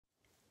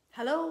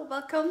Hello,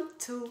 welcome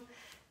to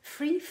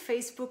Free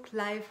Facebook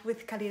Live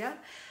with Khalida.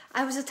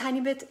 I was a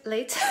tiny bit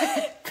late.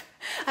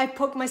 I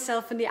poked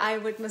myself in the eye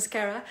with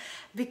mascara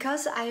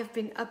because I have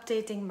been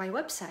updating my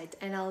website,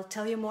 and I'll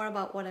tell you more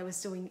about what I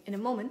was doing in a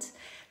moment.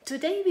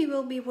 Today we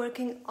will be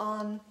working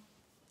on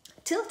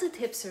tilted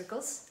hip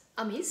circles,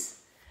 Omis.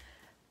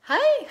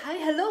 Hi,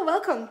 hello,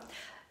 welcome.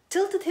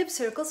 Tilted hip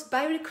circles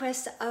by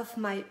request of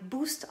my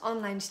Boost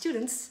online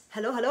students.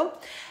 Hello.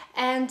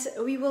 And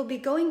we will be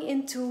going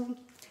into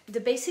the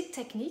basic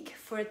technique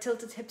for a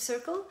tilted hip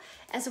circle,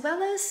 as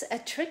well as a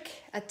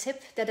trick, a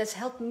tip that has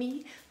helped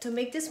me to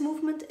make this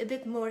movement a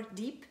bit more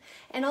deep,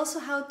 and also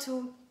how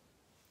to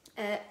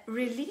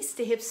release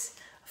the hips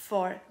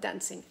for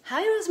dancing.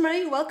 Hi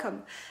Rosemary,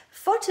 welcome.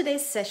 For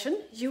today's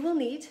session, you will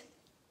need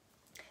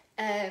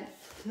a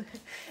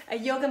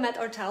yoga mat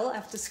or towel. I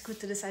have to scoot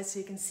to the side so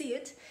you can see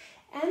it.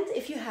 And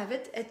if you have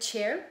it, a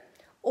chair,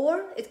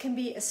 or it can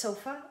be a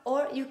sofa,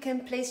 or you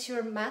can place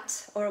your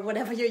mat or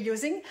whatever you're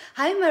using.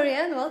 Hi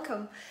Marianne,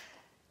 welcome.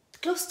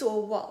 Close to a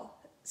wall.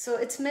 So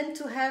it's meant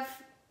to have,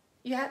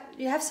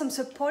 you have some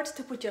support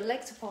to put your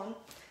legs upon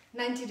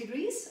 90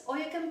 degrees, or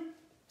you can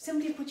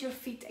simply put your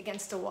feet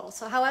against the wall.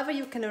 So however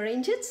you can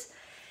arrange it,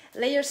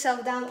 lay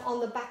yourself down on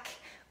the back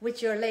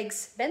with your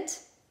legs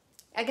bent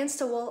against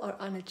the wall or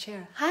on a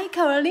chair. Hi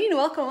Caroline,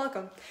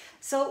 welcome.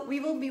 So we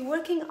will be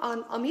working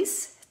on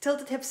Omis,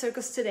 tilted hip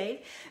circles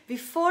today.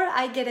 Before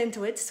I get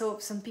into it, so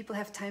some people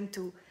have time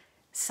to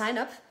sign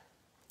up,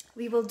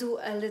 we will do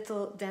a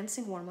little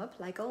dancing warm-up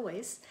like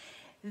always,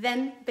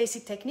 then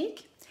basic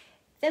technique,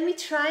 then we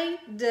try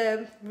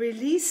the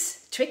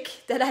release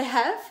trick that I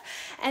have,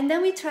 and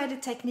then we try the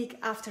technique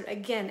after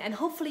again, and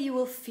hopefully you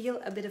will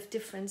feel a bit of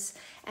difference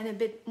and a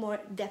bit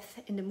more depth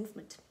in the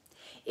movement.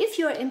 If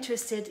you're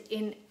interested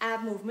in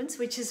ab movements,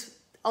 which is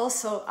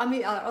also,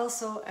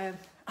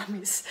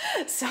 Omis,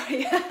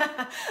 sorry.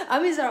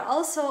 Omis are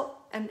also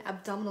an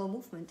abdominal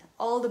movement,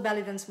 all the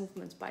belly dance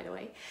movements, by the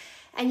way,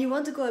 and you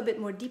want to go a bit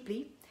more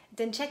deeply,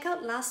 then check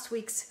out last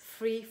week's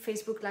free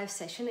Facebook Live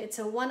session. It's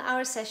a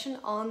 1-hour session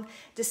on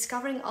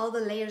discovering all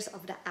the layers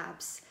of the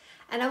abs.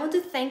 And I want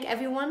to thank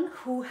everyone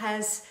who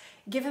has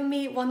given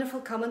me wonderful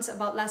comments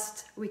about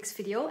last week's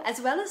video, as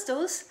well as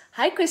those,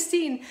 hi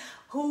Christine,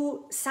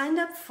 who signed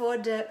up for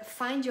the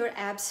Find Your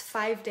Abs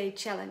 5-day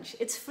challenge.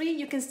 It's free,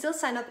 you can still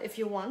sign up if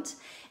you want.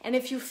 And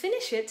if you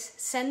finish it,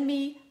 send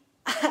me,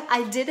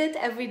 I did it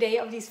every day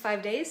of these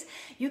 5 days,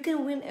 you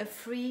can win a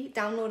free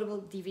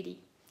downloadable DVD.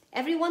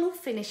 Everyone who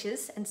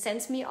finishes and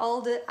sends me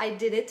all the I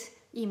did it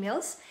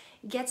emails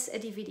gets a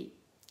DVD.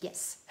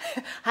 Yes.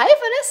 Hi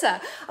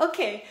Vanessa.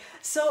 Okay,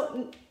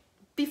 so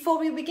before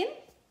we begin,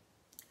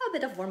 a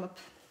bit of warm-up,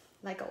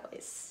 like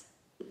always.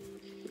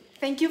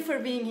 Thank you for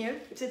being here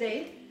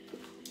today.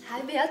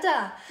 Hi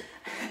Beata.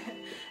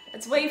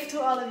 Let's wave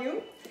to all of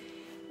you.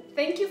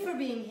 Thank you for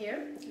being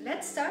here.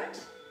 Let's start.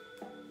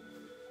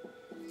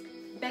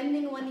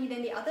 Bending one knee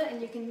then the other,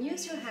 and you can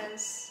use your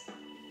hands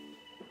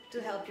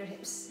to help your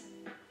hips.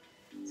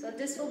 So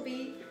this will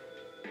be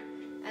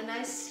a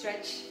nice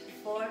stretch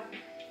for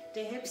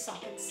the hip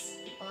sockets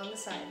on the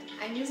side.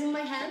 I'm using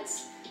my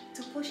hands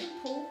to push and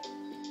pull,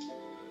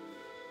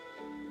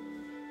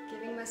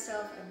 giving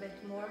myself a bit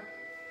more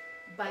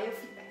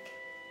biofeedback.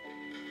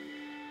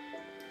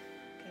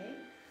 Okay,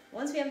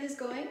 once we have this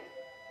going,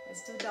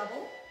 let's do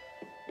double.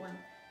 1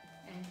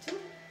 and 2.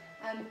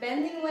 I'm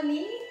bending one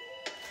knee,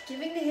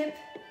 giving the hip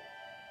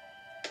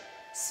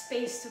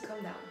space to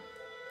come down.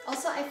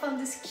 Also, I found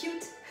this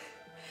cute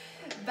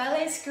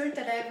ballet skirt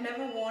that I have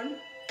never worn,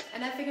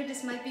 and I figured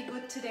this might be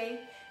good today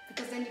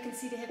because then you can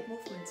see the hip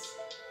movements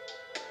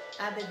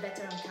a bit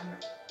better on camera.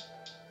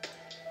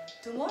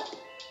 2 more.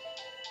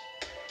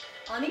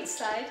 On each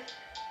side,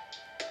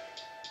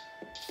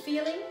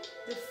 feeling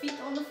the feet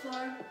on the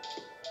floor,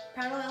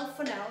 parallel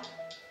for now.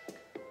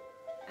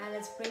 And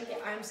let's bring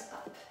the arms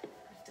up.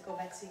 I have to go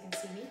back so you can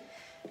see me.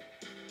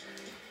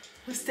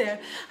 Who's there?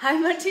 Hi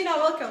Martina,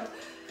 welcome.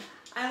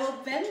 I will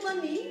bend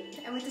one knee,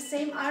 and with the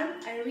same arm,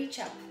 I reach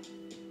up.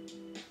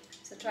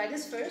 So try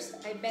this first.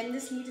 I bend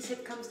this knee, this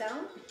hip comes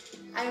down.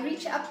 I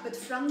reach up, but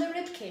from the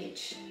rib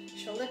cage.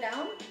 Shoulder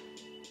down,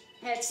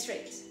 head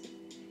straight.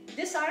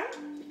 This arm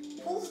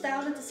pulls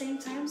down at the same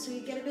time, so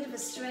you get a bit of a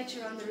stretch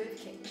around the rib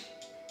cage.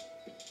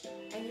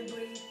 And you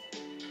breathe.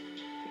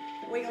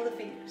 Wiggle the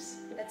fingers.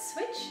 Let's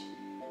switch.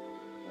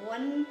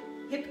 One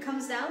hip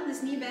comes down,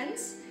 this knee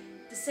bends,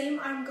 the same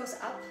arm goes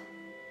up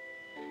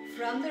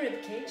from the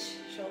rib cage,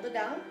 shoulder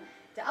down.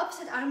 The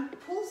opposite arm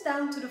pulls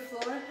down to the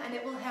floor, and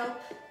it will help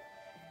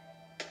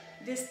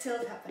this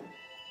tilt happen.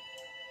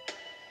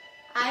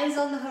 Eyes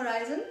on the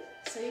horizon,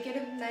 so you get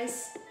a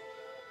nice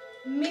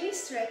mini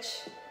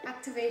stretch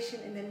activation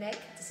in the neck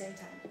at the same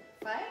time.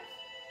 5,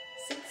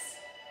 6,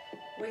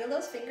 wiggle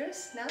those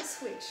fingers. Now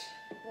switch.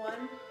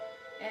 1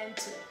 and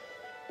 2.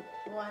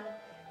 1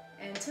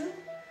 and 2.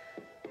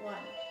 1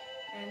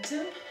 and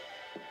 2.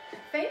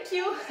 Thank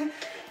you.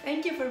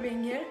 Thank you for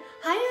being here.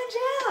 Hi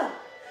Angela.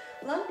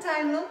 Long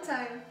time.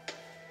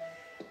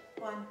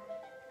 1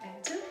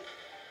 and 2.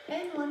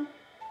 And 1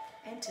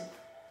 and 2.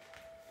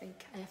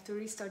 think I have to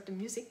restart the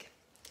music.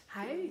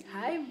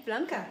 Hi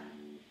Blanca.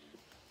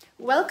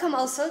 Welcome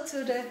also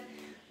to the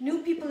new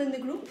people in the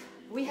group.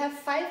 We have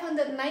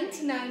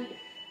 599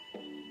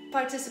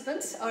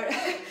 participants or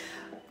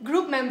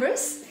group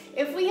members.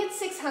 If we hit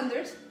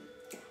 600,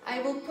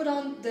 I will put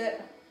on the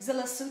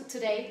Zilla suit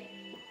today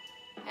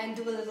and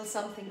do a little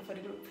something for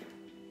the group.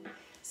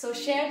 So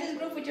share this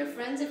group with your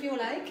friends if you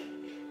like.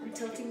 I'm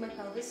tilting my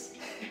pelvis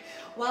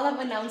while I'm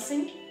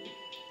announcing.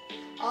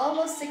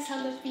 Almost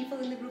 600 people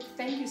in the group.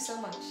 Thank you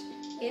so much.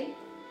 In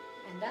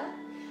and out.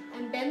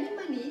 I'm bending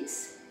my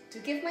knees to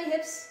give my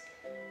hips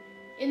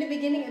in the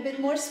beginning a bit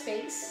more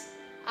space.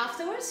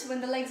 Afterwards,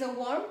 when the legs are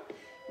warm,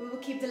 we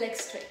will keep the legs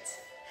straight.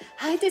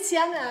 Hi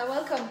Tiziana,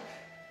 welcome.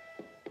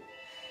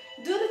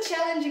 Do the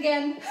challenge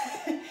again.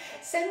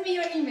 Send me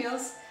your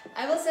emails.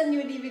 I will send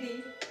you a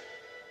DVD.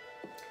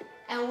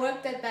 And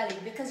work that belly,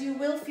 because you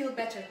will feel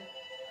better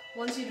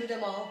once you do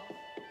them all.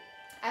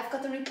 I've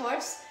got the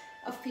reports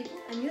of people.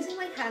 I'm using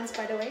my hands,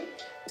 by the way,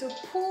 to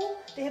pull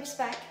the hips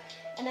back,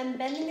 and I'm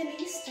bending the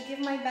knees to give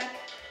my back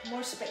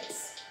more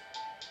space.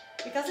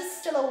 Because it's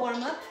still a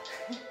warm-up,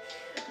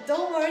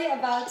 don't worry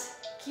about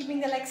keeping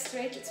the legs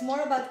straight. It's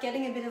more about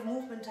getting a bit of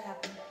movement to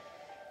happen.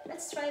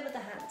 Let's try with the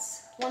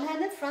hands. One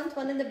hand in front,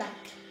 one in the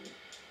back.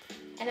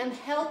 And I'm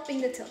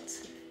helping the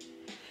tilt.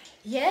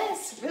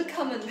 Yes,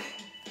 willkommen.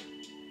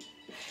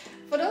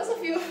 For those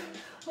of you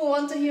who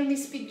want to hear me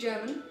speak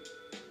German,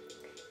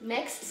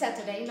 next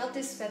Saturday, not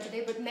this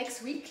Saturday, but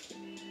next week,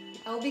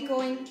 I'll be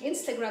going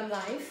Instagram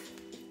live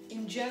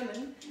in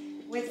German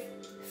with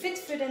Fit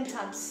für den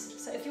Tanz.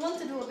 So if you want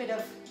to do a bit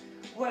of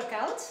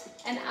workout,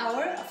 an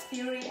hour of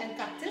theory and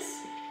practice,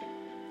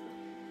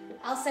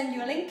 I'll send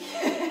you a link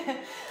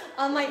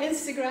on my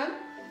Instagram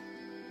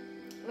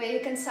where you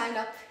can sign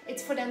up.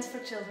 It's for Dance for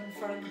Children,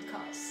 for a good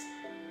cause.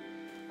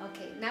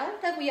 Okay, now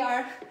that we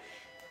are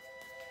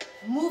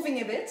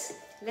moving a bit,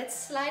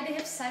 let's slide the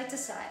hips side to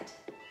side.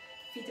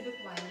 Feet a bit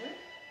wider.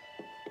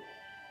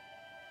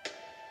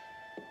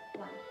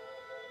 1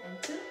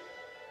 and 2.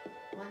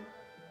 1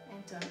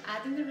 and 2. I'm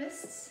adding the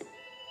wrists.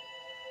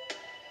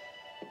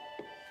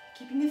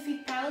 Keeping the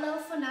feet parallel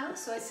for now,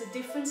 so it's a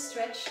different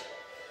stretch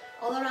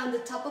all around the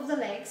top of the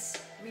legs.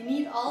 We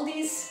need all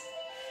these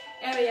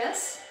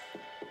areas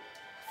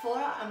for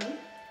our army.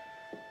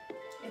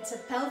 It's a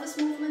pelvis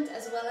movement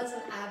as well as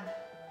an ab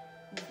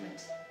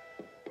movement.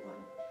 1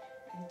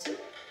 and 2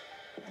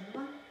 and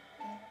 1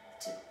 and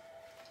 2.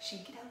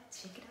 Shake it out,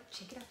 shake it out,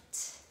 shake it out.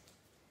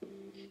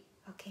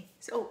 Okay,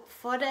 so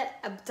for the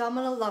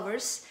abdominal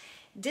lovers,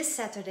 this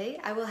Saturday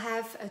I will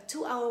have a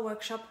 2-hour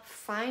workshop,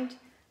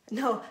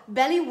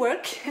 belly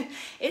work.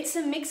 It's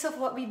a mix of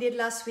what we did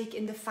last week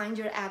in the Find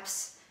Your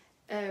Abs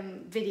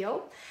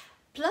video.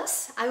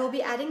 Plus, I will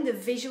be adding the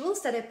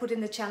visuals that I put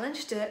in the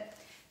challenge,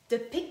 the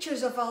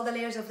pictures of all the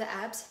layers of the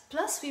abs.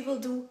 Plus, we will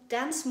do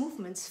dance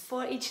movements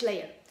for each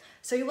layer.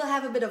 So you will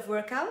have a bit of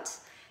workout,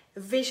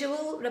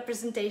 visual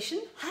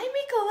representation. Hi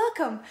Miko,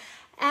 welcome.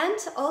 And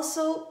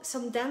also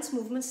some dance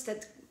movements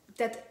that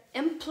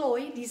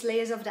employ these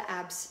layers of the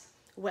abs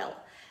well.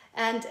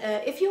 And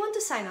if you want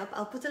to sign up,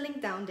 I'll put a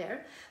link down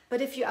there.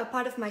 But if you are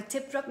part of my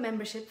Tip Drop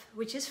membership,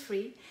 which is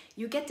free,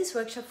 you get this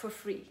workshop for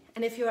free.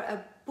 And if you're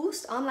a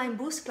online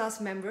Boost class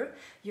member,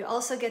 you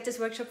also get this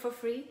workshop for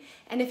free.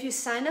 And if you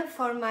sign up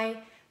for my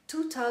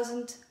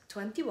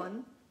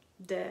 2021,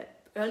 the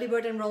early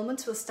bird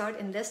enrollments will start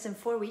in less than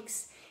 4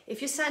 weeks.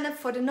 If you sign up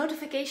for the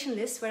notification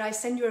list where I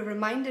send you a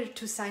reminder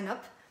to sign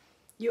up,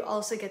 you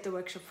also get the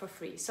workshop for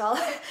free. So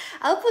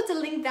I'll put the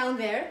link down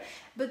there,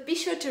 but be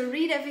sure to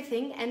read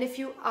everything. And if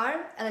you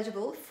are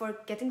eligible for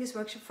getting this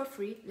workshop for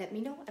free, let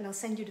me know and I'll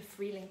send you the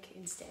free link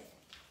instead.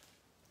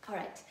 All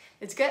right,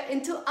 let's get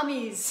into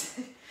Omis.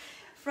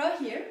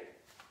 From here,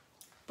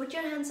 put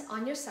your hands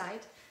on your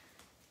side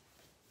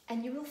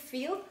and you will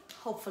feel,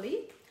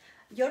 hopefully,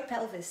 your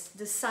pelvis,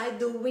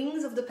 the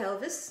wings of the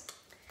pelvis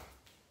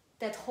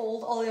that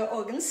hold all your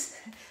organs.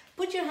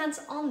 Put your hands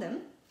on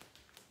them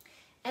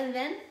and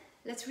then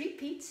let's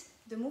repeat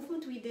the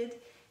movement we did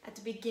at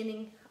the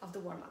beginning of the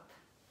warm-up.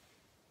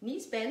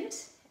 Knees bend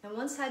and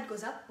one side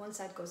goes up, one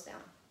side goes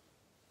down.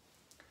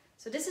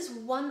 So this is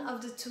one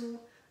of the 2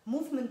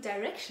 movement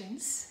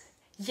directions.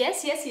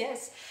 Yes, yes,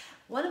 yes.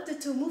 One of the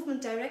 2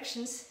 movement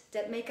directions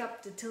that make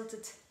up the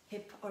tilted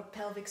hip or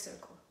pelvic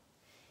circle.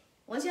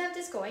 Once you have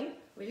this going,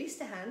 release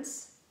the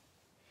hands.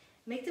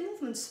 Make the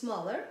movement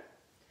smaller.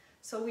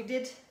 So we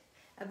did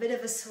a bit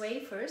of a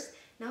sway first.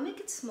 Now make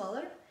it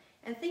smaller.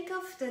 And think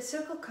of the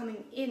circle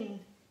coming in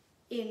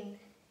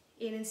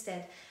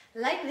instead.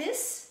 Like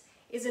this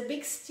is a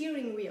big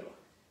steering wheel.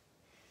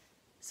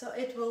 So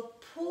it will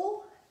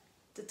pull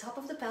the top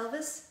of the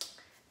pelvis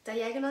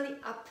diagonally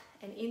up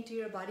and into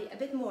your body a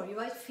bit more. You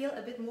might feel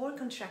a bit more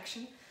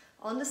contraction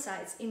on the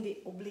sides in the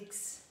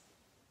obliques.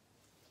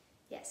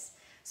 Yes.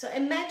 So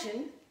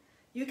imagine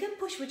you can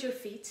push with your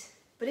feet,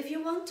 but if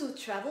you want to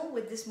travel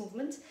with this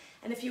movement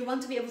and if you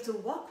want to be able to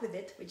walk with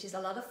it, which is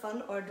a lot of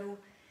fun, or do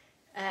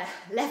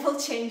level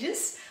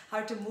changes,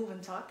 hard to move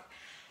and talk.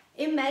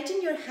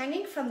 Imagine you're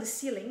hanging from the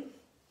ceiling.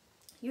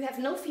 you have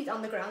no feet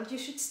on the ground, you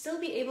should still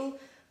be able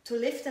to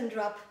lift and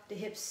drop the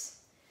hips.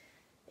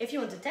 If you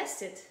want to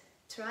test it,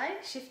 try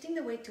shifting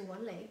the weight to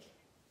one leg,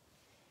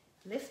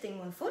 lifting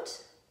one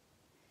foot,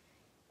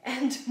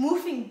 and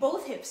moving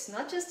both hips,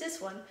 not just this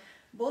one,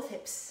 both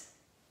hips.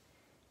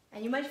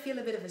 And you might feel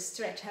a bit of a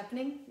stretch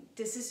happening.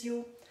 This is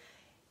you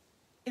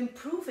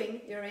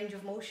improving your range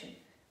of motion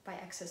by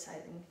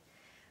exercising.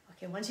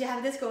 Okay, once you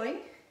have this going,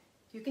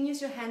 you can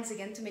use your hands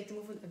again to make the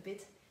movement a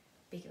bit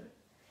bigger.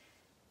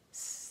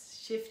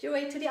 Shift your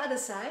weight to the other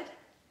side.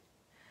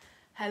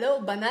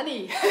 Hello,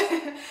 banani.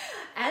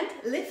 And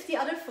lift the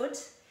other foot,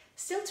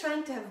 still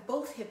trying to have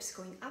both hips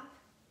going up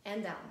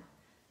and down,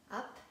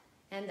 up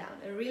and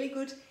down. A really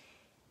good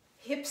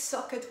hip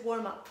socket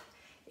warm up.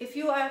 If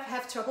you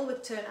have trouble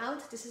with turn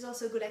out, this is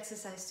also a good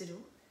exercise to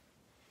do.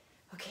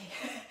 Okay,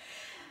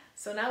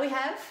 so now we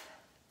have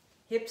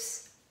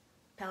hips,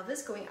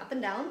 pelvis going up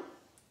and down,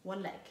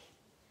 one leg.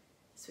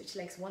 Switch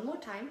legs one more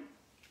time.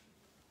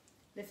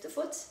 Lift the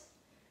foot,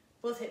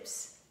 both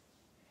hips.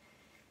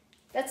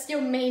 That's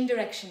your main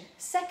direction.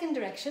 Second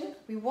direction,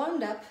 we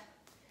warmed up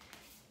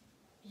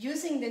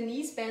using the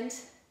knees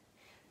bent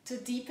to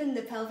deepen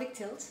the pelvic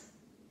tilt.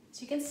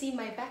 So you can see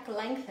my back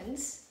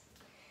lengthens,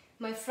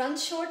 my front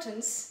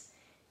shortens,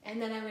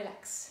 and then I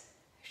relax.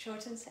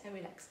 Shortens and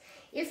relax.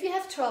 If you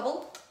have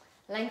trouble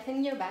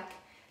lengthening your back,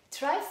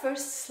 try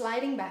first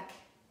sliding back.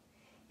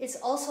 It's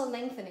also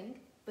lengthening,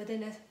 but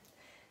in a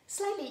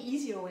slightly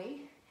easier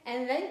way,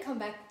 and then come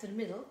back to the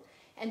middle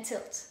and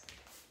tilt.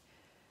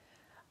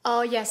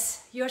 Oh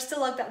yes, you're still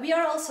locked down. We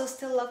are also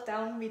still locked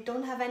down. We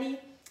don't have any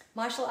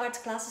martial arts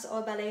classes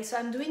or ballet, so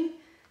I'm doing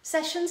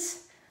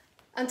sessions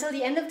until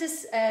the end of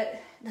this,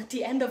 at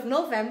the end of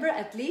November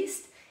at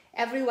least,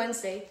 every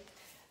Wednesday,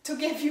 to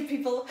give you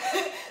people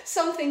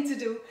something to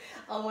do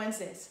on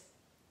Wednesdays.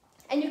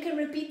 And you can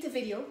repeat the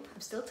video.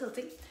 I'm still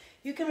tilting.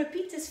 You can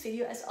repeat this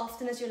video as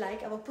often as you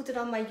like. I will put it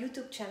on my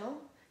YouTube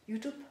channel,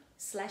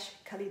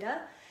 YouTube/Khalida,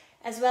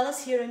 as well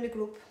as here in the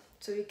group,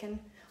 so you can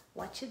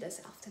watch it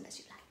as often as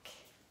you like.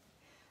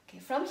 Okay,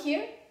 from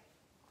here,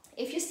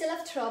 if you still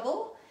have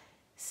trouble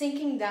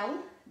sinking down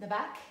the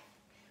back,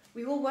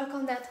 we will work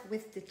on that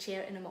with the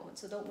chair in a moment,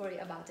 so don't worry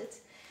about it.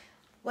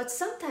 What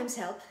sometimes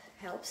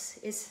helps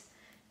is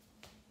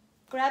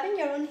grabbing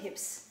your own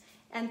hips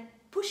and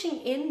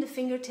pushing in the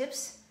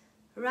fingertips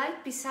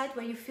right beside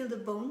where you feel the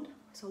bone.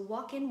 So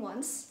walk in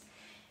once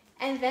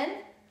and then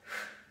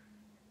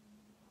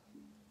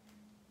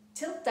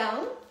tilt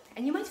down,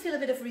 and you might feel a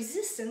bit of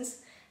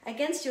resistance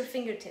against your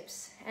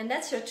fingertips, and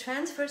that's your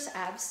transverse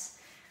abs,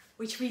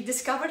 which we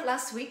discovered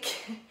last week,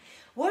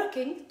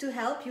 working to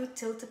help you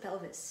tilt the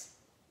pelvis.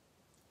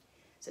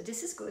 So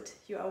this is good.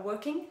 You are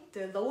working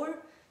the lower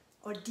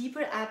or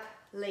deeper ab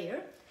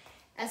layer,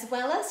 as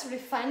well as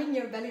refining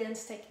your belly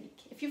dance technique.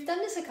 If you've done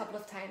this a couple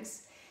of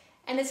times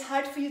and it's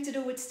hard for you to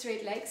do with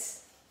straight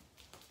legs,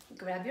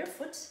 grab your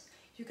foot.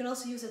 You can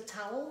also use a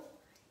towel.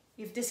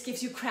 If this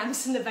gives you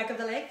cramps in the back of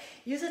the leg,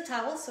 use a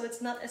towel so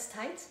it's not as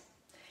tight.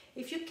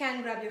 If you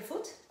can, grab your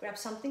foot, grab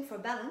something for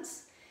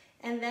balance,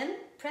 and then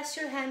press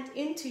your hand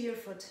into your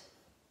foot.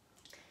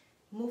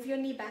 Move your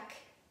knee back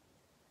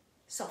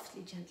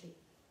softly, gently,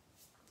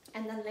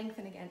 and then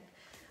lengthen again.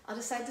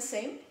 Other side the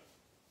same.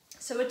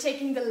 So we're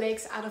taking the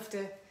legs out of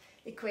the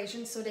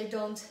equation so they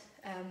don't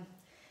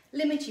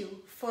limit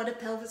you for the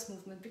pelvis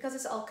movement, because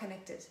it's all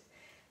connected.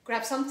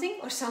 Grab something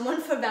or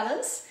someone for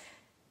balance.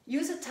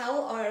 Use a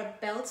towel or a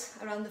belt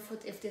around the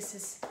foot if this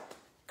is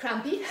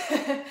crampy.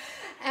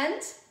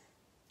 And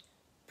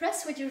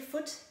press with your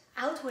foot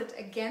outward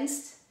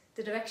against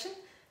the direction.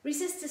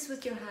 Resist this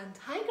with your hand.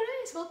 Hi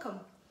guys, welcome.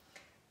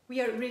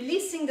 We are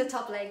releasing the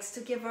top legs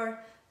to give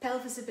our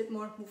pelvis a bit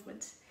more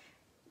movement.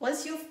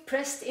 Once you've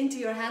pressed into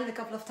your hand a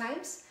couple of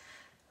times,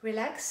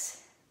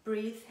 relax,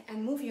 breathe,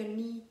 and move your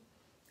knee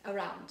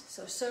around.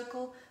 So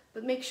circle,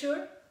 but make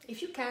sure,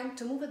 if you can,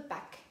 to move it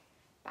back.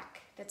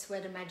 That's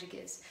where the magic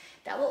is.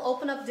 That will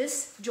open up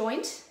this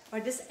joint or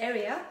this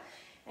area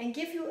and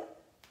give you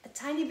a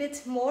tiny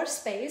bit more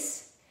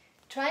space.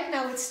 Try it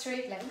now with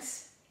straight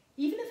legs.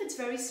 Even if it's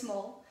very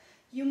small,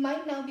 you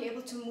might now be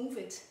able to move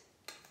it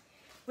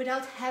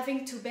without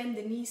having to bend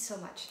the knees so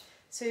much.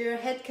 So your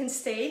head can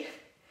stay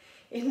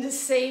in the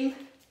same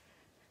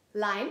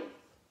line,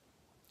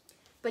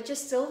 but you're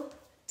still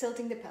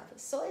tilting the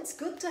pelvis. So it's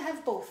good to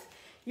have both.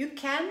 You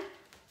can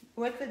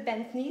work with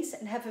bent knees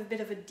and have a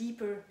bit of a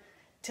deeper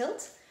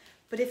tilt,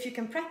 but if you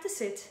can practice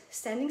it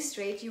standing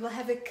straight, you will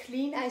have a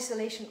clean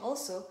isolation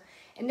also,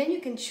 and then you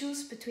can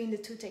choose between the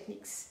two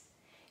techniques.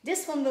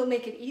 This one will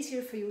make it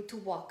easier for you to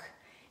walk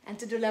and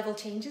to do level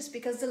changes,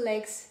 because the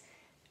legs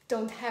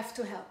don't have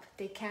to help.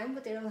 They can,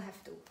 but they don't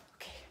have to.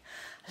 Okay,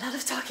 a lot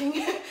of talking,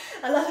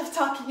 a lot of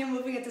talking and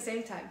moving at the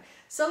same time.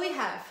 So we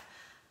have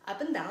up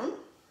and down,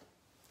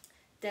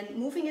 then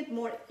moving it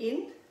more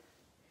in,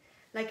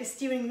 like a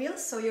steering wheel,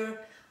 so your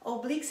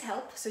obliques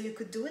help, so you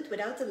could do it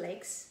without the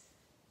legs.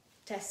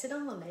 Test it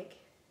on one leg,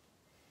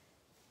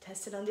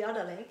 test it on the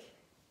other leg,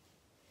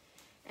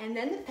 and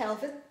then the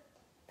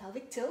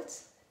pelvic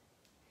tilt,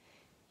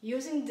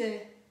 using the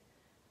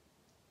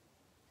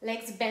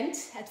Legs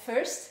bent at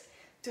first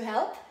to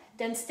help,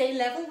 then stay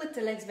level with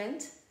the legs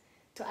bent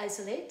to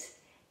isolate.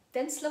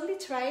 Then slowly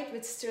try it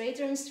with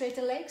straighter and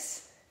straighter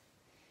legs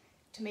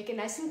to make it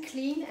nice and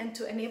clean and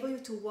to enable you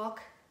to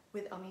walk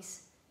with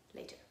Omis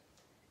later.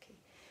 Okay.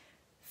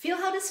 Feel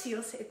how this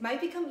feels. It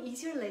might become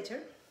easier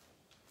later.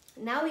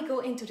 Now we go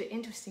into the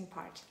interesting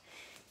part.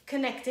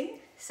 Connecting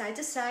side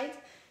to side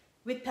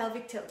with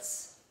pelvic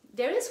tilts.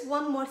 There is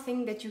one more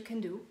thing that you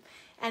can do,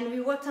 and we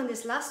worked on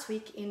this last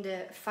week in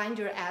the Find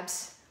Your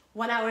Abs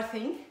 1 hour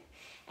thing,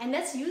 and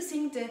that's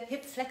using the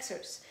hip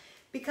flexors.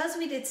 Because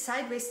we did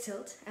sideways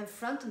tilt and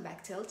front and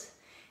back tilt,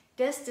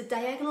 there's the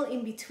diagonal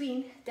in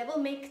between that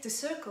will make the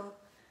circle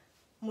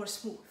more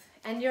smooth.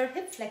 And your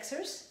hip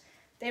flexors,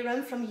 they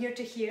run from here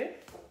to here,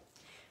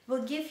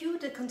 will give you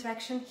the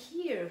contraction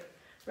here,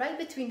 right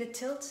between the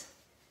tilt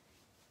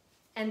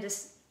and the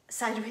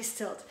sideways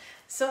tilt.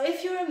 So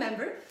if you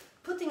remember,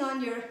 putting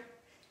on your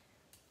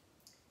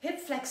hip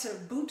flexor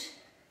boot,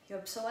 your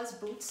psoas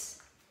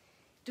boots,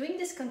 doing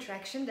this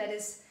contraction that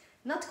is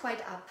not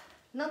quite up,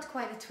 not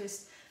quite a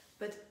twist,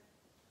 but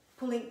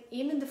pulling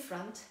in the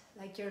front,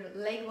 like your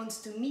leg wants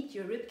to meet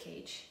your rib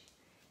cage,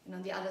 and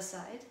on the other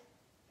side.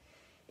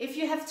 If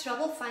you have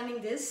trouble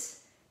finding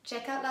this,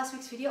 check out last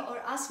week's video or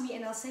ask me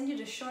and I'll send you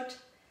the short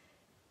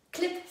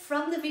clip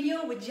from the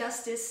video with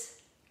just this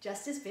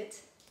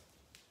bit.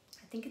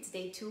 I think it's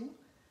day 2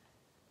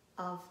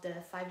 of the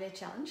 5-day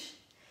challenge.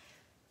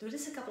 Do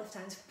this a couple of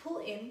times. Pull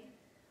in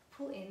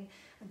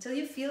until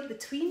you feel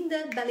between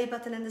the belly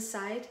button and the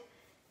side,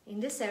 in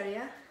this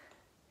area,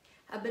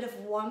 a bit of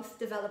warmth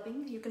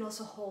developing. You can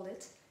also hold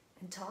it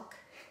and talk.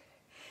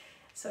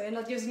 So you're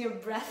not using your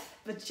breath,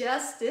 but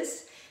just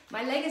this.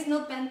 My leg is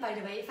not bent, by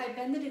the way. If I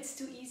bend it, it's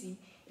too easy.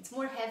 It's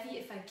more heavy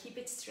if I keep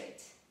it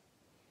straight.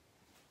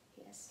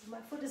 Yes, my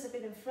foot is a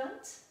bit in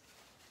front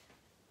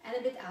and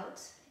a bit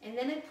out. And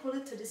then I pull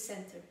it to the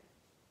center.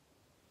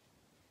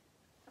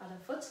 Other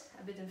foot,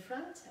 a bit in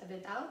front, a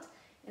bit out.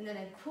 And then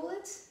I pull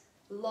it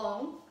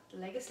long, the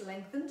leg is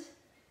lengthened,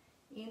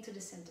 into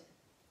the center.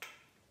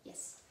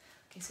 Yes.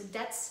 Okay, so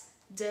that's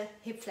the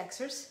hip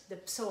flexors, the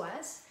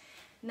psoas.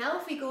 Now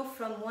if we go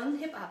from one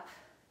hip up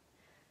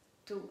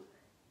to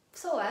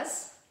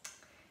psoas,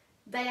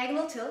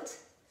 diagonal tilt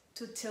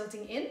to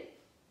tilting in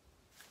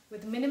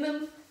with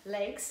minimum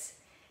legs,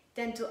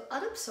 then to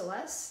other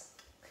psoas.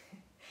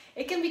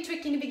 It can be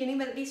tricky in the beginning,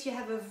 but at least you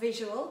have a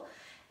visual.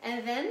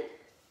 And then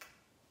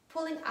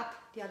pulling up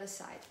the other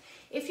side.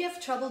 If you have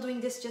trouble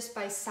doing this just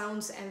by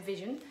sounds and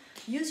vision,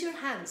 use your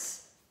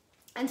hands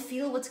and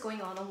feel what's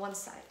going on one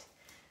side.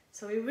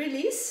 So we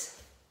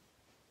release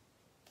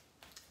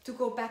to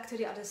go back to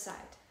the other side.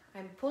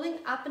 I'm pulling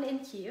up and in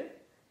here,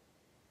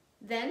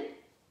 then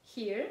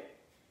here,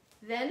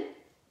 then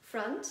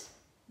front,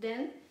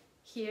 then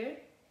here,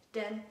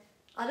 then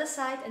other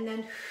side, and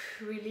then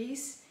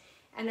release.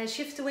 And I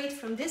shift the weight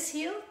from this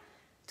heel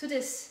to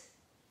this,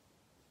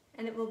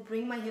 and it will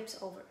bring my hips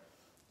over.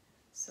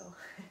 So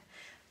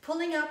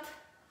pulling up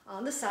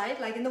on the side,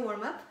 like in the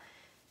warm-up,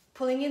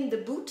 pulling in the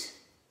boot,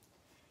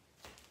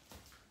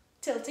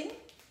 tilting,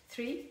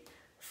 3,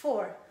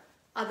 4,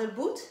 other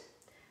boot,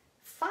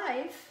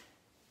 5,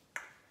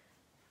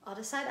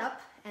 other side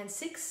up, and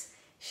 6,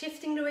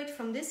 shifting the weight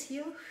from this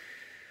heel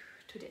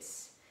to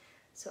this.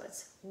 So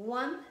it's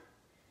 1,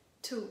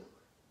 2,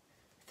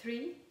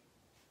 3,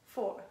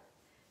 4,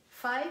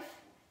 5,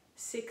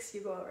 6,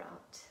 you go around.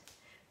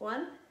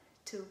 1,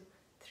 2,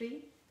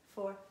 3,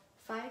 4,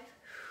 5,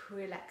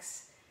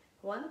 relax.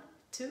 1,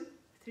 2,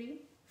 3,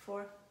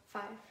 4,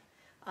 5,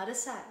 other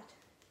side.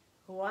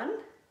 1,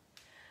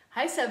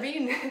 hi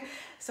Sabine.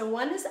 So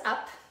 1 is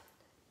up,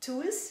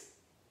 2 is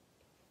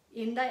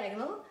in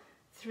diagonal,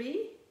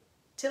 3,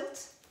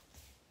 tilt,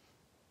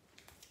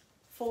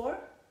 4,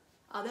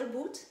 other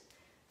boot,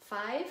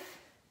 5,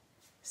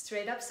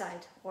 straight up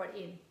side or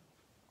in.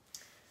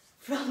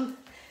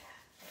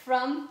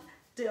 From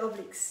the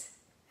obliques,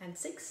 and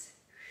 6,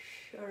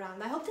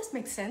 around. I hope this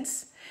makes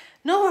sense.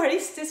 No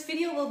worries, this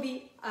video will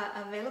be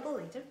available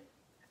later.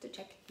 I have to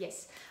check.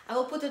 Yes, I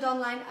will put it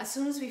online as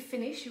soon as we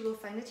finish. You will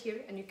find it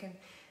here and you can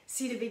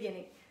see the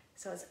beginning.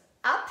 So it's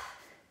up,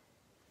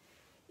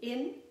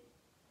 in,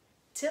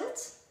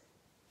 tilt,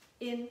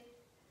 in,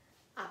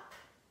 up,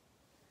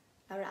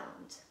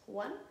 around.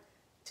 1,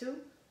 2,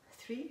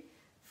 3,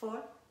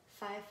 4,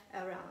 5,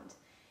 around.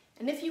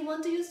 And if you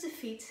want to use the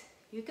feet,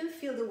 you can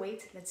feel the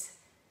weight. Let's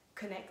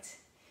connect.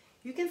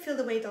 You can feel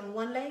the weight on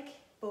one leg,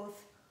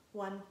 both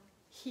one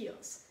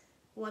heels.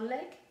 One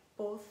leg,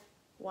 both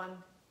one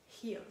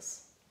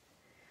heels.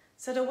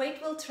 So the weight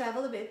will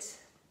travel a bit.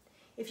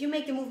 If you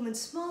make the movement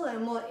smaller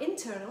and more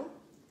internal,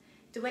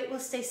 the weight will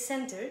stay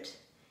centered.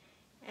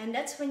 And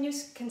that's when you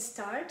can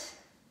start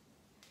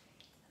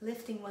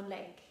lifting one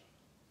leg.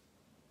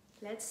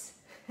 Let's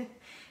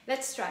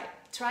try.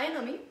 Try an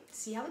Omi,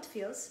 see how it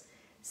feels.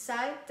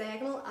 Side,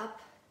 diagonal up,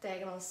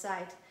 diagonal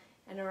side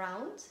and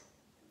around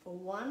for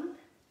 1,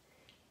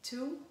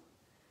 2,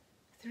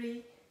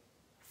 3,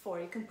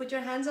 4. You can put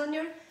your hands on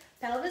your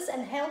pelvis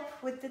and help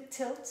with the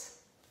tilt.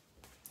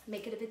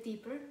 Make it a bit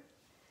deeper.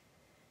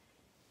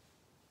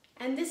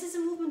 And this is a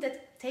movement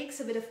that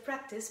takes a bit of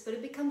practice, but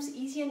it becomes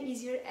easier and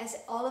easier as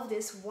all of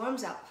this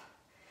warms up.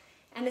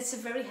 And it's a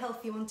very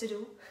healthy one to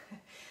do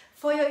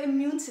for your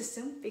immune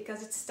system,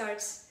 because it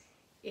starts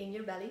in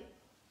your belly.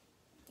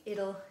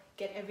 It'll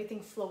get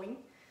everything flowing.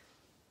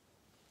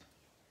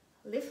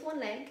 Lift one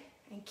leg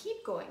and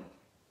keep going.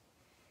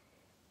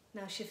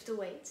 Now shift the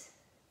weight.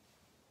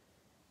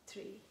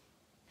 3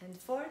 and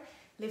 4.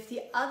 Lift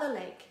the other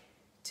leg.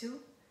 2,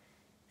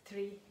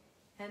 3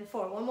 and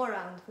 4. One more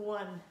round.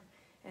 1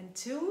 and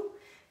 2.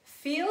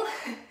 Feel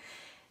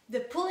the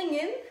pulling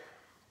in.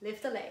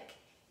 Lift the leg.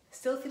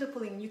 Still feel the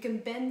pulling. You can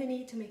bend the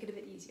knee to make it a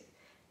bit easier.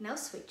 Now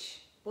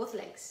switch. Both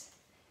legs.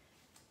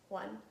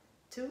 1,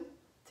 2,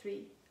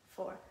 3,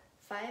 4,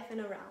 5 and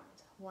around.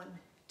 1,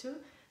 2,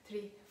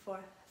 3, 4,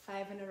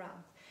 5 and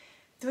around.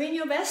 Doing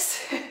your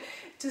best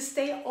to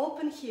stay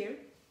open here.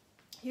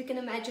 You can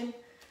imagine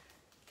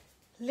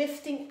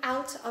lifting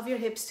out of your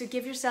hips to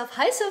give yourself,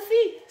 hi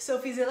Sophie,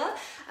 Sophie Zilla,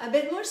 a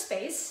bit more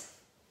space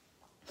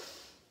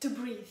to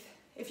breathe.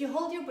 If you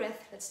hold your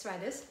breath, let's try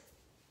this.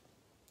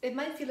 It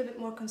might feel a bit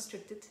more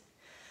constricted.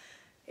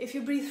 If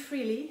you breathe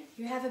freely,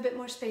 you have a bit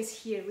more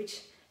space here,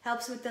 which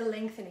helps with the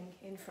lengthening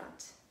in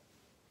front.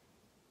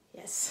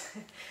 Yes,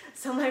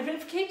 so my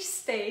ribcage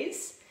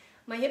stays,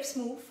 my hips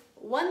move.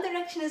 One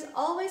direction is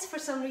always for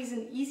some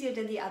reason easier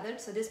than the other,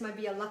 so this might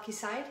be a lucky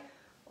side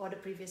or the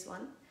previous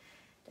one.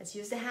 Let's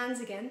use the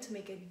hands again to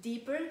make a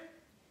deeper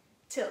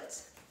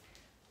tilt.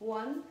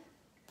 1,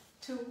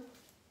 2,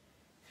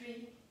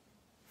 3,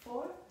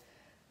 4.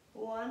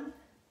 1,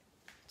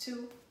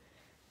 2,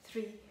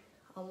 3.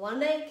 On one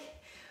leg.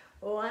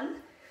 1,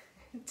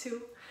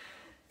 2,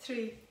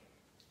 3.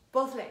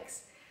 Both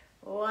legs.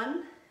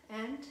 1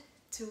 and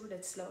 2.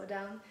 Let's slow it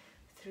down.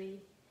 3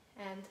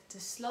 and the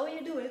slower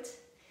you do it,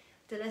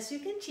 the less you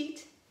can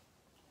cheat,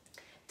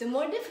 the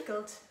more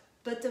difficult,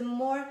 but the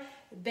more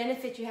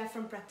benefit you have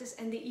from practice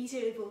and the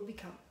easier it will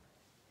become.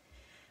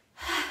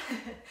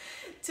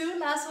 2,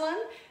 last one,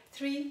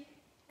 3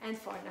 and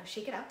 4. Now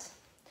shake it out.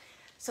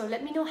 So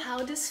let me know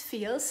how this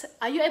feels.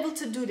 Are you able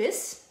to do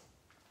this?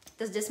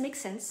 Does this make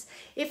sense?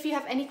 If you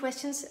have any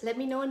questions, let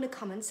me know in the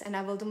comments and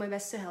I will do my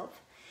best to help.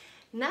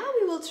 Now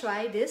we will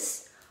try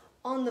this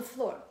on the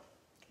floor,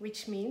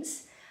 which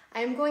means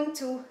I'm going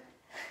to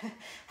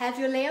have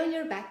you lay on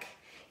your back.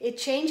 It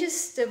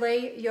changes the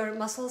way your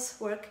muscles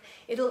work.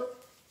 It'll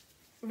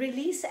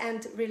release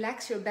and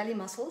relax your belly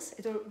muscles.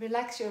 It'll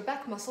relax your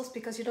back muscles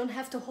because you don't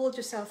have to hold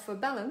yourself for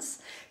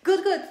balance.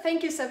 Good, good.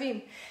 Thank you,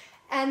 Sabine.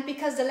 And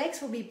because the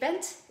legs will be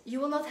bent, you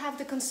will not have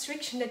the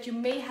constriction that you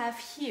may have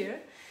here.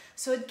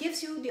 So it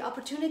gives you the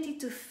opportunity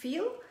to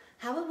feel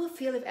how it will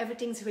feel if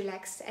everything's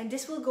relaxed. And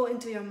this will go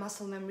into your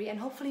muscle memory and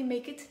hopefully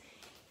make it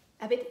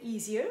a bit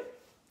easier,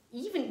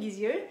 even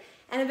easier,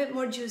 and a bit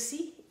more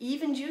juicy,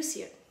 even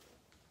juicier.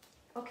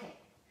 Okay,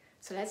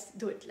 so let's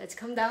do it. Let's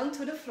come down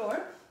to the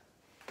floor.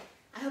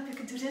 I hope you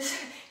can do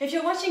this. If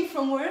you're watching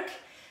from work,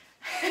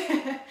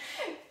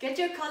 get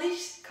your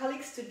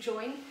colleagues to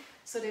join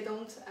so they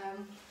don't,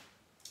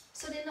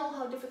 so they know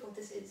how difficult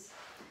this is.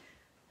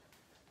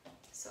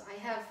 So I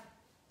have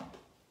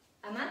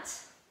a mat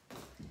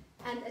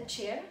and a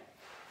chair.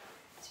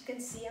 As you can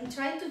see, I'm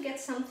trying to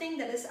get something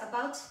that is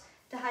about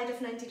the height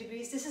of 90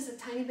 degrees. This is a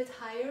tiny bit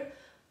higher,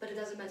 but it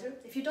doesn't matter.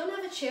 If you don't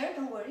have a chair,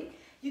 don't worry.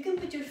 You can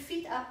put your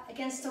feet up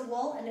against the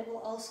wall and it will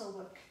also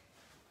work.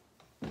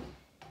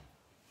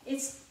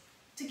 It's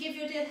to give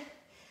you the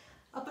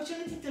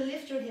opportunity to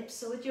lift your hips.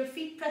 So with your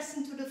feet pressed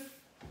into the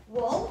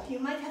wall, you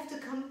might have to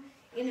come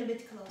in a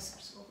bit closer.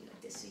 So we'll be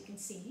like this so you can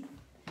see.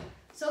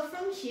 So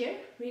from here,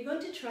 we're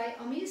going to try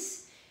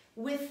Omis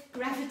with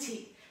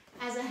gravity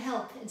as a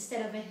help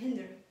instead of a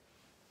hinder.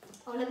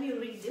 Oh, let me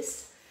read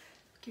this.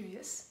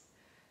 Curious.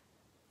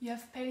 You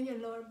have pain in your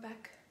lower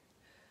back.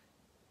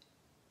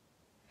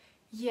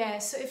 Yeah,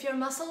 so if your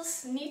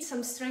muscles need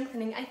some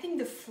strengthening, I think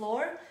the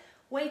floor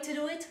way to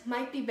do it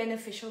might be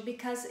beneficial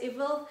because it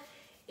will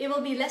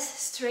be less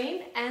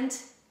strain and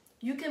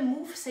you can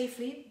move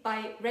safely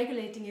by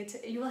regulating it.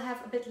 You will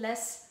have a bit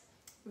less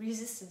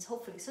resistance,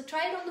 hopefully. So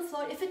try it on the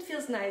floor if it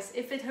feels nice.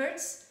 If it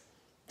hurts,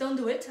 don't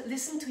do it.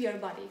 Listen to your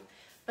body.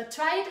 But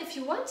try it if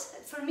you want.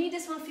 For me,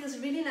 this one feels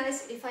really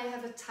nice if I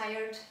have a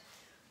tired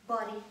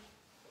body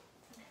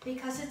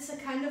because it's a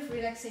kind of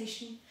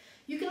relaxation.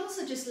 You can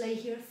also just lay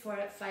here for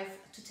 5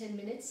 to 10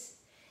 minutes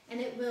and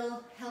it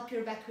will help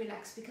your back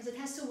relax because it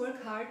has to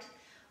work hard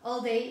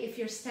all day if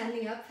you're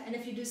standing up, and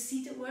if you do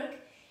seated work,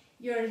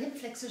 your hip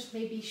flexors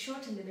may be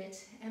shortened a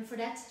bit. And for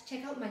that,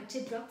 check out my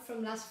tip drop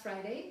from last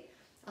Friday.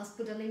 I'll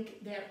put a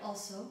link there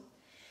also.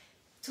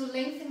 To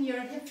lengthen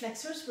your hip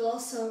flexors will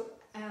also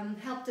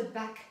help the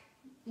back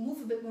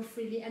move a bit more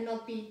freely and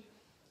not be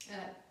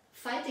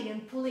fighting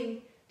and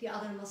pulling the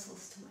other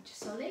muscles too much.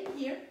 So lay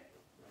here,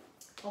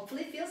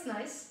 hopefully it feels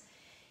nice.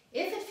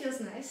 If it feels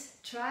nice,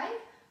 try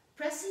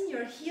pressing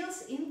your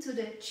heels into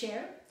the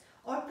chair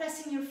or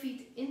pressing your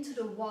feet into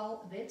the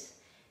wall a bit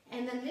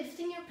and then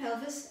lifting your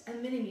pelvis a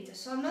millimeter.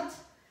 So I'm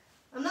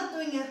not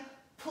doing a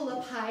pull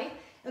up high,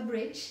 a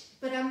bridge,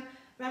 but I'm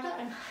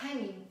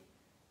hanging.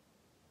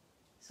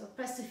 So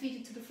press the feet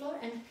into the floor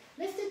and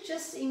lift it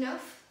just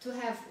enough to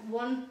have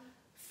one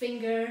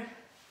finger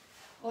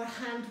or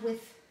hand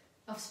width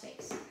of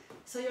space.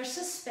 So you're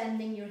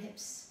suspending your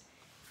hips.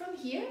 From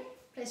here,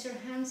 place your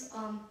hands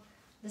on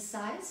the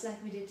sides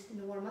like we did in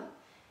the warm-up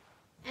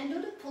and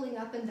do the pulling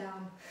up and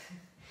down.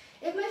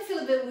 It might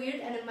feel a bit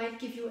weird and it might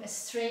give you a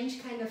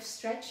strange kind of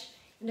stretch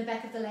in the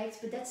back of the legs,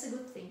 but that's a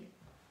good thing.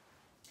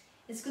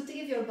 It's good to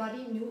give your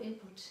body new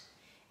input.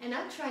 And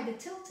now try the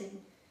tilting.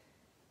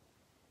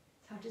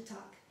 It's hard to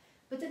talk.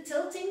 But the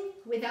tilting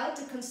without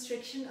the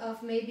constriction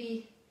of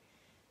maybe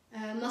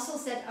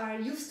muscles that are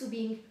used to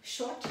being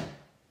short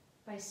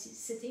by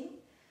sitting,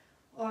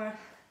 or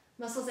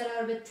muscles that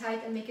are a bit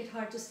tight and make it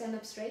hard to stand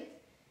up straight.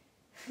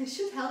 It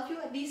should help you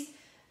at least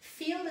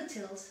feel the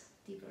tilt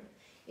deeper.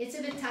 It's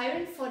a bit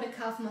tiring for the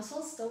calf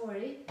muscles, don't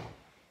worry,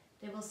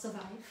 they will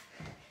survive.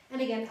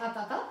 And again, up,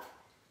 up, up,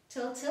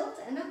 tilt, tilt,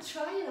 and now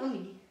try it on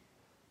me.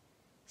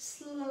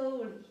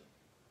 Slowly.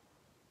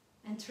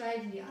 And try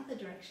it in the other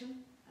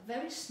direction,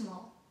 very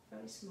small,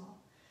 very small.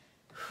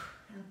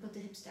 And put the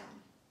hips down.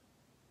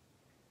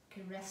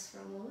 Okay, rest for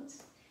a moment.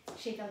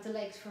 Shake out the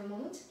legs for a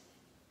moment.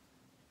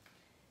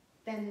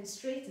 Bend and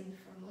straighten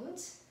for a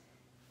moment.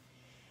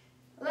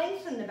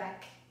 Lengthen the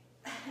back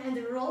and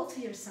roll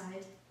to your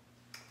side.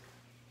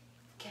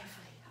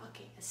 Carefully.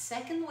 Okay, a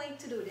second way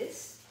to do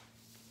this.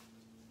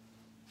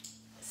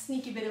 A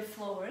sneaky bit of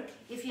floor work,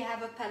 if you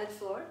have a padded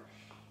floor,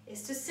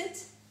 is to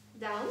sit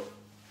down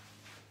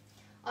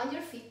on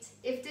your feet.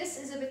 If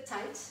this is a bit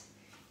tight,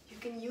 you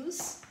can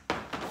use,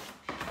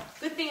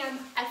 good thing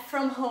I'm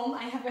from home,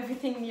 I have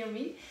everything near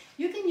me.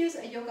 You can use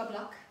a yoga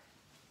block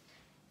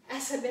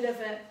as a bit of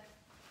a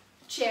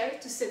chair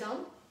to sit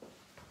on,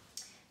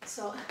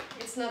 so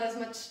it's not as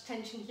much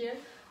tension here,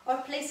 or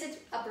place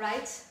it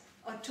upright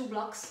or 2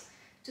 blocks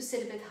to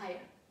sit a bit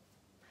higher.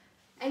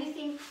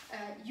 Anything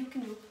you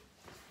can do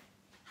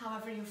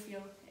however you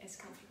feel is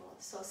comfortable.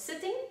 So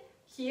sitting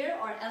here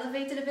or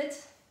elevated a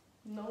bit,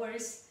 no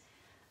worries,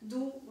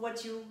 do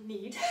what you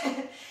need.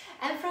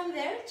 And from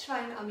there try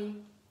an Omi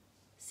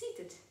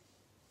seated.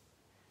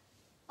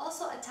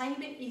 Also a tiny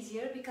bit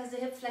easier because the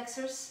hip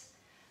flexors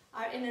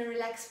are in a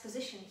relaxed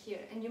position here,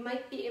 and you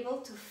might be able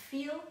to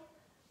feel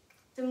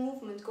the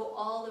movement go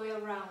all the way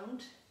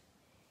around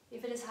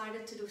if it is harder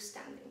to do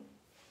standing.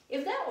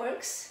 If that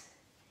works,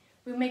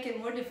 we make it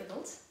more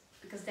difficult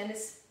because then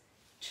it's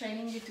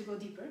training you to go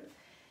deeper.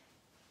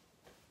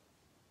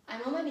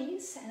 I'm on my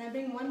knees and I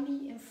bring one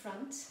knee in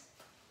front,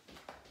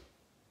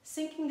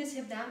 sinking this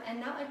hip down, and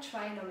now I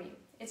try an Omi.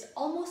 It's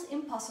almost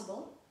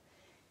impossible,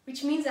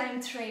 which means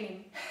I'm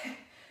training.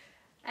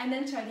 And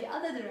then try the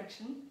other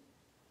direction.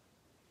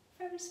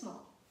 Very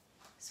small.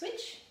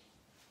 Switch.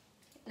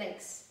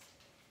 Legs.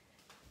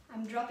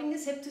 I'm dropping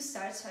this hip to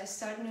start, so I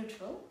start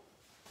neutral.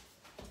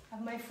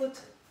 Have my foot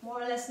more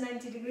or less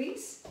 90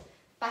 degrees.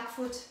 Back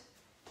foot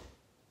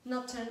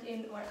not turned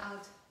in or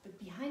out, but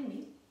behind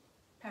me,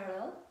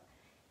 parallel.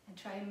 And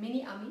try a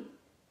mini Omi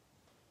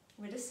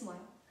with a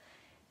smile.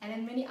 And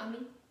then mini Omi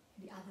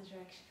in the other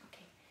direction.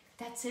 Okay,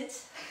 that's it.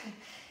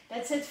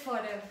 That's it for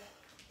the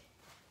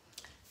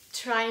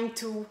trying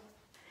to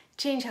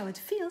change how it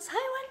feels.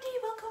 Hi Wendy,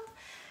 welcome.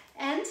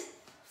 And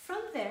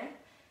from there,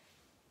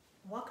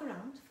 walk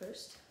around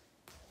first.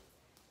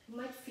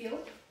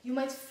 You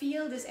might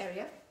feel this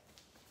area.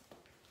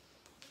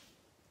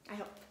 I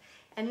hope.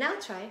 And now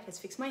try, let's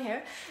fix my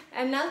hair.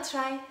 And now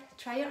try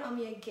your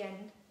Omi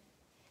again.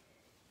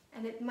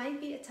 And it might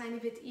be a tiny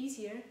bit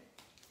easier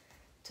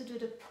to do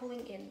the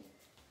pulling in,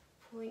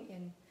 pulling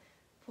in,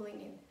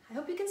 pulling in. I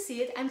hope you can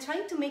see it. I'm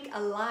trying to make a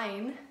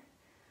line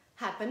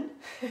happen,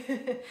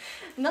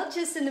 not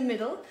just in the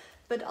middle,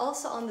 but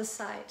also on the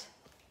side.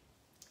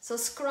 So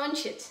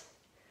scrunch it,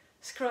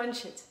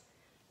 scrunch it,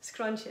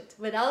 scrunch it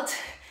without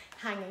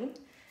hanging.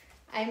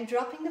 I'm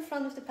dropping the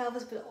front of the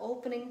pelvis but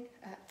opening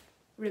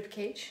rib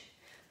cage,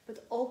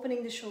 but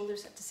opening the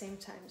shoulders at the same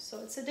time.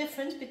 So it's a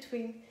difference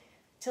between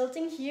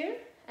tilting here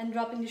and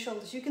dropping the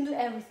shoulders. You can do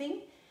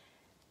everything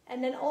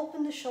and then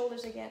open the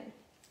shoulders again.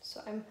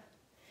 So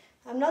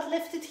I'm not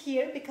lifted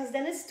here because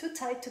then it's too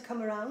tight to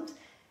come around.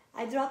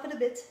 I drop it a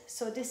bit,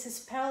 so this is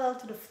parallel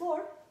to the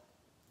floor.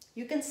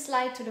 You can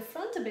slide to the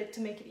front a bit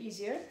to make it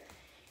easier,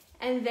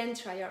 and then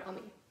try your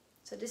Omi.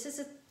 So this is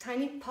a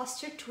tiny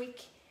posture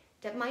tweak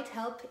that might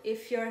help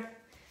if your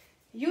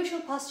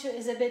usual posture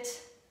is a bit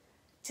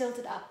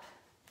tilted up.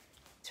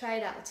 Try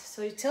it out.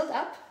 So you tilt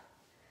up,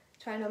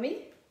 try an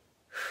Omi,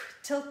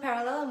 tilt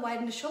parallel and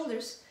widen the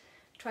shoulders,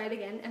 try it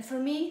again. And for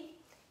me,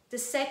 the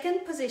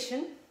second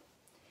position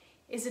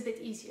is a bit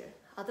easier.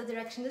 Other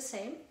direction the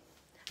same.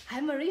 Hi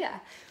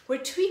Maria.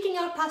 We're tweaking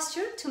our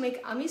posture to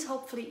make Omis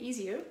hopefully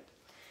easier.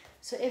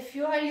 So if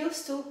you are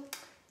used to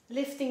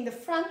lifting the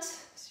front,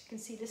 so you can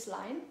see this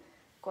line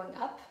going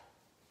up,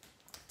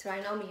 try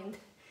an Omi in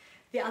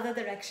the other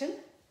direction.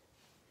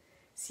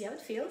 See how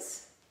it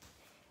feels.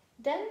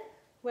 Then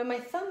where my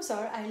thumbs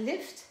are, I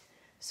lift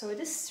so it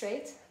is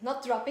straight,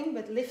 not dropping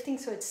but lifting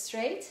so it's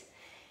straight.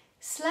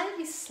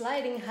 Slightly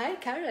sliding, hi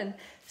Karen,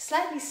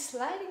 slightly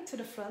sliding to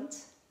the front.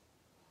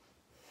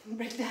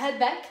 Bring the head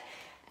back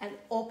and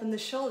open the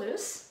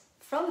shoulders.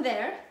 From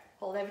there,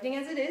 hold everything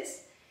as it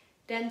is,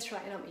 then try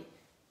an Omi.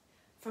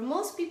 For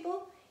most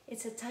people,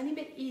 it's a tiny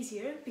bit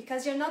easier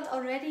because you're not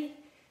already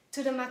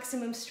to the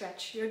maximum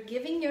stretch. You're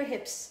giving your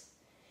hips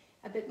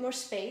a bit more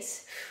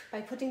space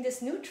by putting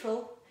this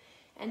neutral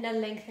and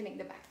then lengthening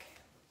the back.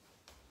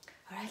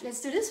 All right,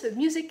 let's do this with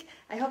music.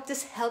 I hope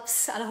this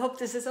helps, and I hope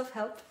this is of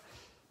help.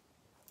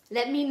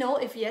 Let me know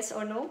if yes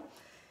or no.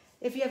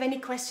 If you have any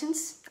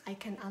questions, I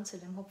can answer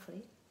them,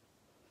 hopefully.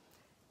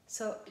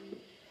 So,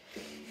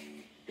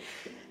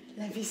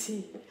 let me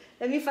see.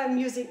 Let me find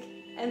music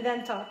and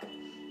then talk.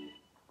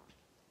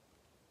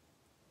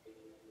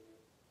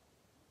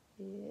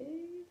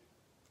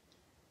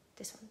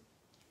 This one,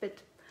 but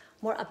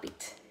more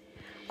upbeat.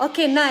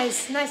 Okay,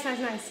 nice.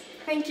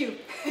 Thank you.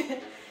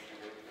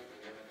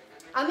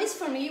 Omis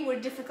for me were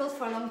difficult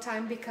for a long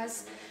time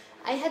because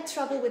I had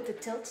trouble with the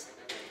tilt.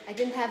 I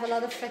didn't have a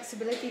lot of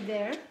flexibility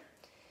there.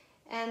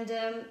 And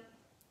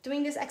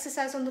doing this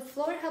exercise on the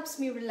floor helps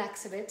me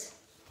relax a bit.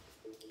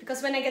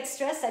 Because when I get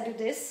stressed, I do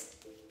this.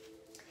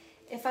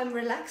 If I'm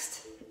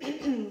relaxed,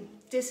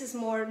 this is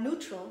more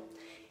neutral.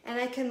 And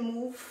I can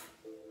move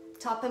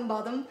top and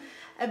bottom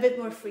a bit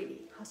more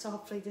freely. So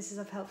hopefully this is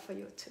of help for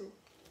you too.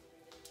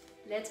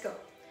 Let's go.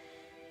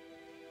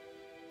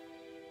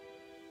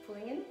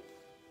 Pulling in.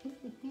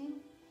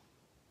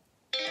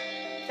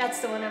 That's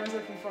the one I was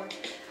looking for.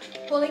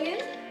 Pulling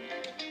in.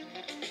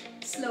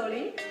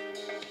 Slowly.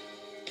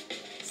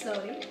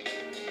 Slowly.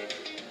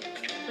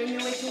 Bring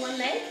your weight to one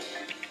leg.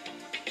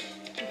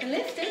 You can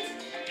lift it.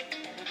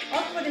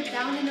 Or put it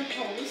down in a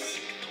pose.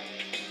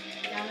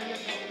 Down in a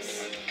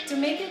pose. To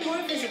make it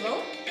more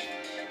visible,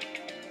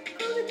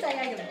 go the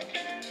diagonal.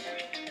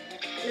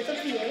 Little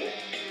plie.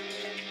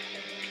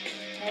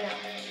 And up.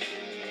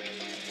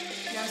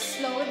 Now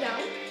slow it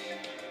down.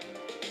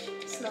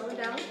 Slow it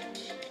down.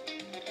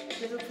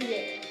 Little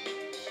plie.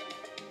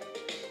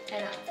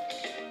 And up.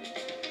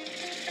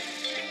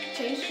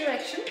 Change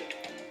direction.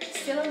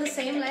 Still on the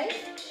same leg.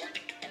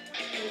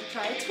 And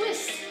try a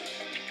twist.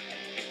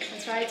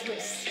 And try a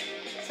twist.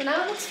 So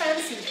now it looks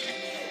fancy.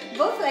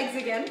 Both legs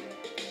again.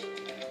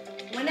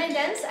 When I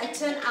dance, I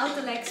turn out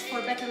the legs for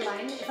a better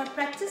line. If I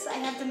practice, I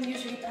have them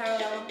usually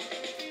parallel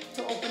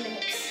to open the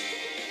hips.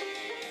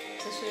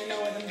 So you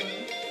know what I'm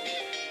doing.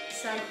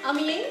 So I'm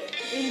umming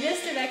in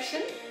this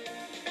direction,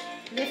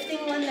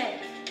 lifting one leg.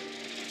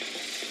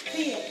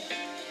 Plie.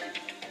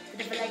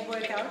 Bit of a leg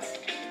workout.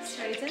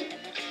 Straighten.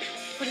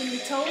 Putting the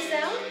toes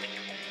down.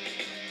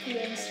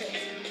 Plie and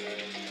straighten.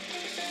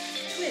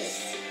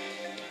 Twist.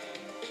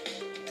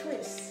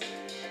 Twist.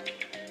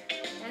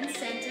 And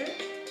center.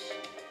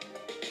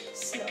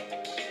 Slow.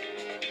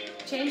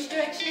 Change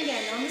direction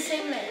again on the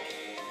same leg.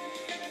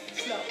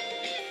 Slow.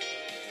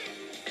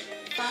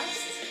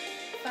 Fast,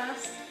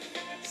 fast,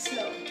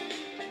 slow.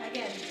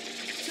 Again,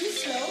 too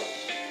slow,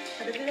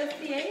 but a bit of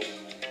plie.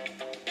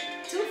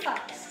 Too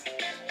fast,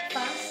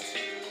 fast,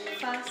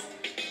 fast,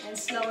 and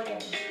slow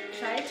again.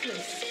 Try a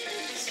twist.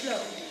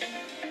 Slow,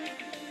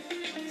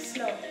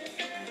 slow.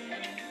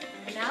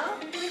 And now,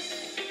 quick,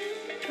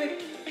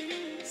 quick,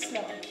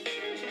 slow.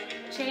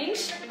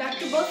 Change, back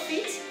to both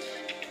feet.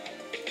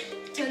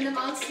 Turn them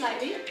out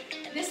slightly.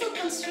 This will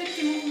constrict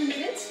the movement a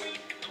bit,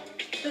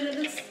 but it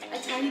looks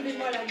a tiny bit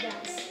more like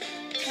dance.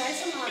 Try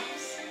some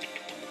arms.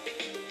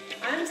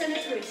 Arms and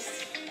a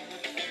twist.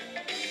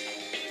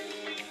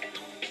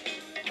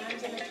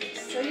 Arms and a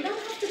twist. So you don't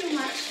have to do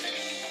much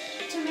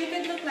to make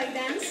it look like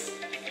dance.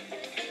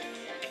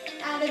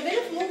 Add a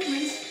bit of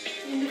movement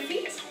in the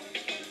feet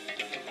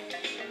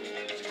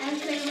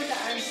and play with the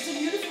arms. It's a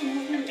beautiful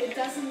movement. It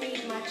doesn't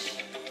need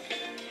much.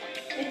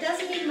 It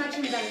doesn't need much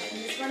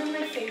embellishment. It's one of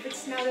my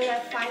favorites now that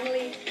I've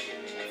finally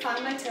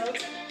found my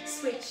tilt.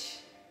 Switch.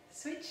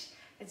 Switch.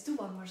 Let's do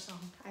one more song.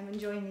 I'm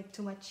enjoying it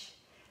too much.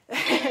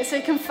 So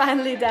you can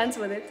finally dance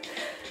with it.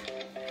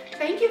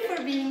 Thank you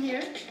for being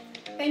here.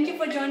 Thank you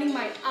for joining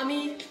my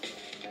Omi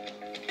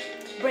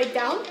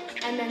breakdown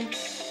and then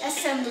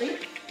assembly,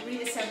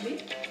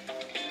 reassembly.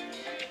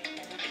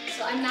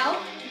 So I'm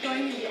now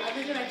going in the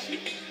other direction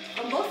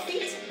on both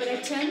feet, but I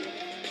turn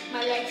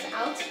my legs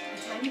out a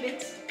tiny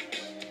bit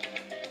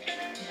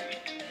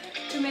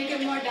to make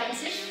it more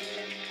dance-ish.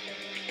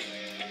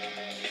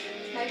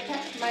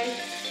 My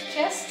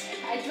chest,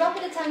 I drop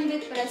it a tiny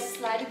bit, but I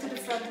slide it to the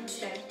front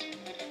instead,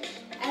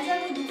 as I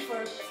will do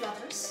for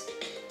flutters.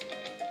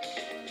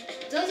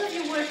 Those of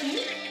you working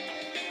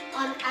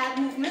on ab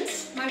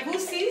movements, my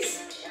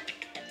boosties,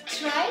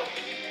 try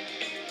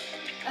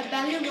a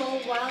belly roll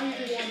while you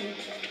do the Omi.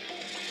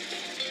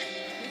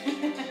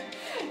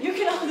 You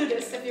can all do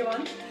this if you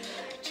want.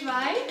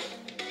 Try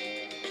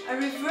a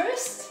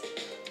reversed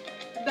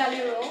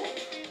belly roll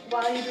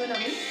while you do an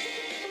Omi.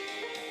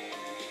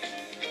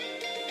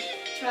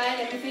 Try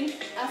everything.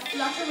 A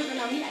flutter with an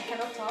Omi. I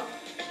cannot talk.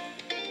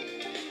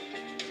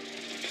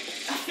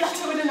 A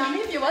flutter with an Omi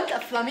if you want. A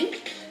flummy.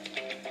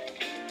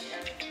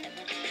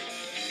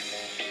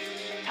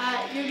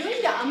 You're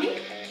doing the Omi.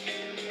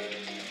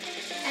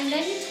 And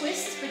then you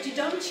twist, but you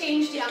don't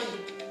change the Omi.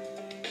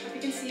 Hope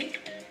you can see it.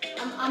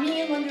 I'm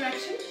umming in one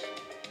direction,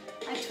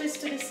 I twist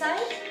to the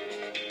side,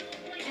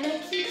 and I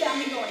keep the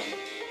ummy going.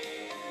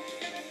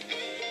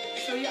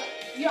 So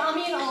you're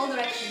umming in all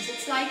directions.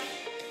 It's like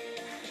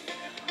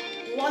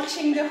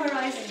watching the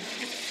horizon.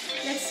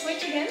 Let's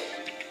switch again.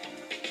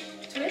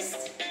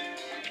 Twist.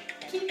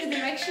 Keep the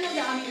direction of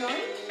the ummy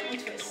going, and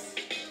twist.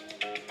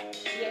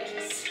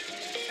 Yes.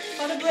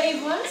 For the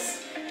brave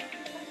ones,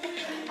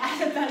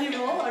 add a belly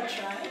roll or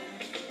try.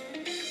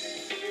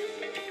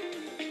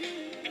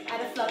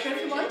 Add a flutter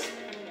if you want,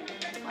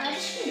 or add a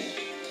shimmy.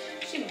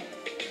 Shimmy,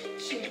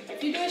 shimmy.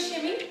 If you do a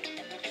shimmy,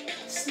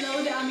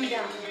 slow the ummy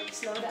down.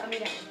 Slow the ummy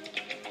down.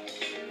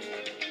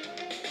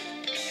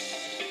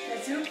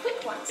 Let's do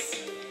quick ones.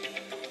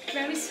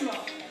 Very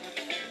small.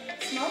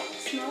 Small,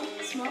 small,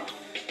 small,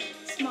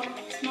 small,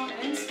 small,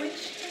 and switch.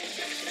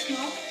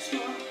 Small,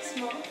 small,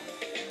 small,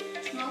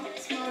 small,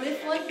 small.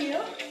 Lift one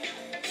heel.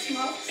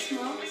 Small,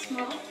 small,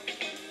 small.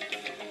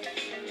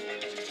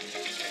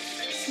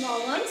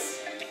 Small ones.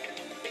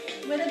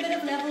 With a bit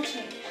of level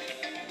change.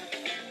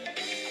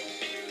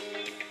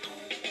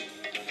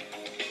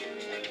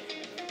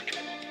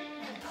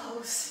 And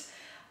pose.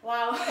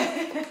 Wow.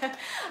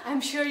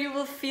 I'm sure you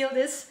will feel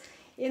this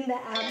in the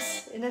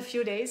abs in a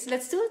few days.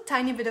 Let's do a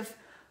tiny bit of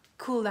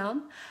cool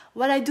down.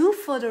 What I do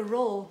for the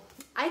roll,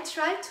 I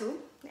try to,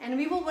 and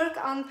we will work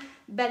on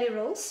belly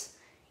rolls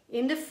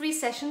in the free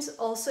sessions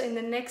also in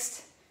the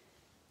next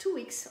 2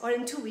 weeks, or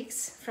in 2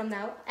 weeks from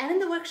now, and in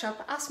the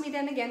workshop. Ask me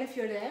then again if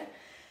you're there.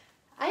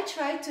 I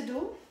try to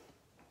do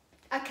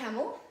a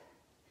camel,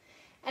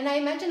 and I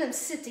imagine I'm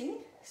sitting,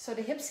 so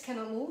the hips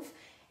cannot move,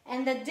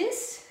 and that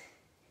this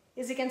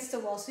is against the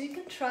wall. So you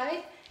can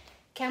try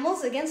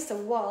camels against the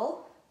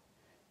wall,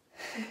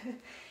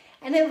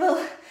 and it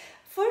will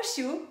force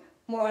you,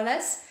 more or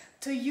less,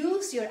 to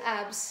use your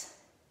abs,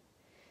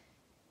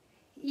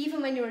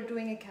 even when you're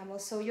doing a camel.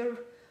 So you're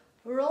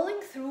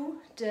rolling through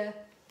the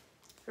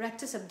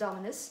rectus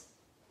abdominis.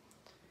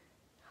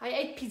 I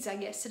ate pizza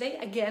yesterday,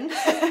 again.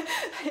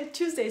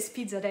 Tuesday is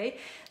pizza day.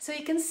 So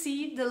you can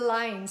see the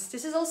lines.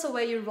 This is also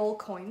where you roll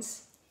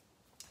coins.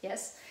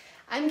 Yes.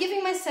 I'm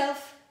giving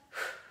myself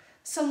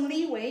some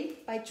leeway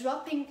by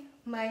dropping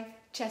my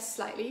chest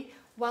slightly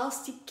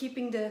whilst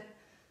keeping the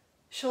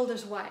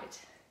shoulders wide.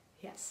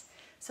 Yes.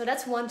 So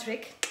that's one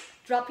trick.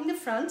 Dropping the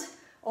front,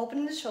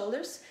 opening the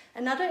shoulders.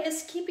 Another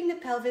is keeping the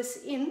pelvis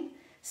in.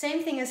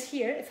 Same thing as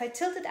here. If I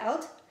tilt it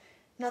out,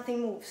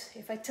 nothing moves.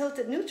 If I tilt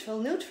it neutral,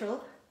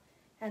 neutral,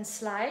 and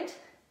slide,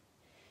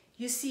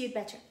 you see it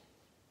better.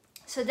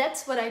 So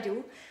that's what I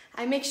do.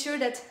 I make sure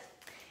that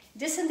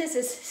this and this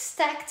is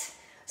stacked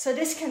so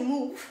this can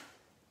move.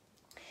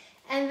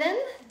 And then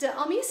the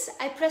ummies,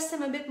 I press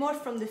them a bit more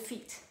from the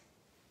feet.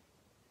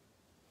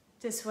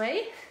 This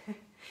way.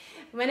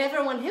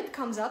 Whenever one hip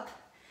comes up,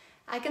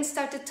 I can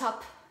start the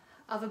top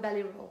of a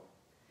belly roll.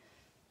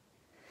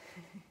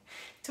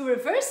 To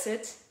reverse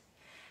it,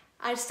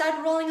 I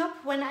start rolling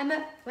up when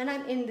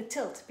I'm in the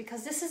tilt,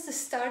 because this is the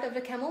start of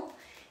the camel.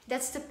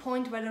 That's the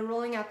point where the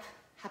rolling up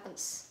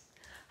happens.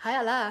 Hi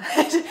Allah.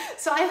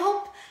 So I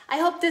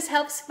hope this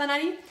helps,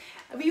 Manari.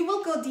 We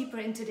will go deeper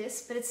into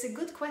this, but it's a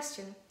good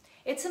question.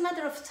 It's a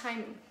matter of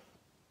timing.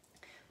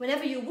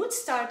 Whenever you would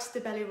start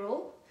the belly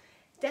roll,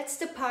 that's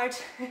the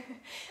part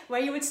where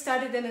you would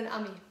start it in an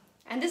ummy.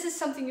 And this is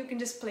something you can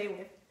just play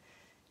with.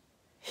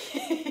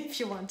 If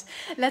you want.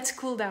 Let's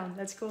cool down.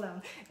 Let's cool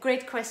down.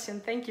 Great question.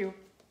 Thank you.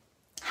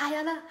 Hi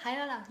Allah. Hi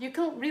Allah. You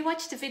can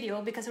rewatch the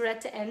video because we're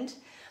at the end.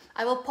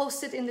 I will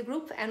post it in the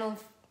group and on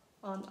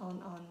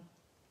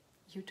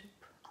YouTube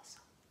also.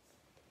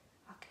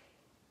 Okay.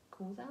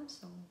 Cool down.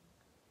 So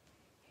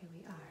here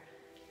we are.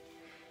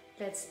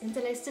 Let's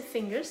interlace the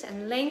fingers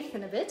and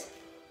lengthen a bit.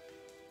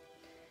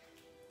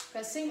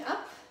 Pressing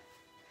up.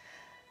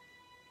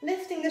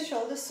 Lifting the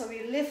shoulders, so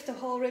we lift the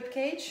whole rib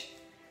cage.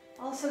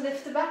 Also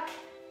lift the back.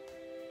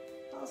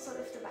 Also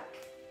lift the back.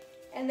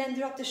 And then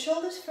drop the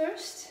shoulders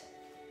first.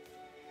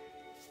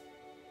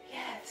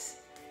 Yes.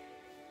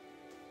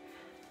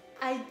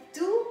 I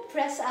do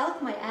press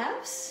out my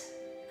abs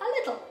a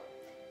little.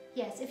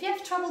 Yes, if you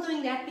have trouble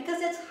doing that,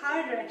 because that's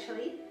harder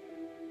actually.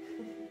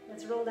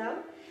 Let's roll down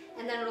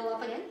and then roll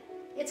up again.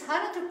 It's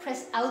harder to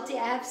press out the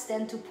abs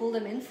than to pull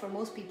them in for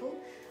most people.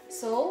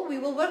 So we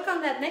will work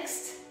on that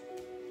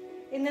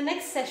in the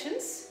next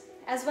sessions,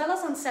 as well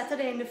as on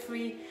Saturday in the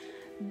free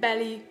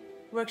belly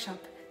workshop.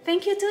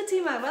 Thank you too,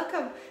 Tima.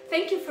 Welcome.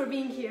 Thank you for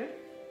being here.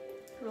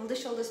 Roll the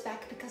shoulders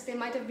back because they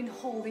might have been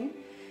holding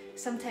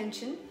some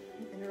tension,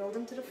 and roll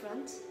them to the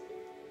front.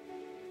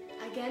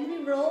 Again,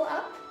 we roll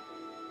up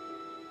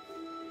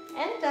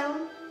and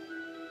down.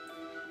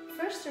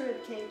 First the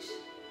rib cage,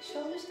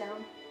 shoulders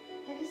down,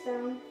 head is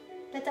down.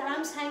 Let the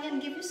arms hang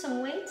and give you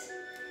some weight.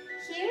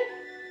 Here,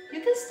 you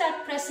can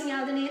start pressing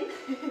out and in.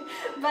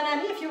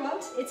 Banani if you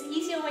want. It's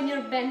easier when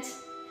you're bent.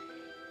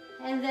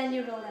 And then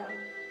you roll down.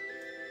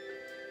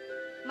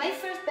 My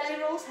first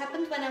belly rolls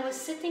happened when I was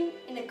sitting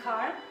in a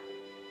car.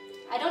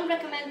 I don't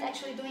recommend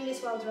actually doing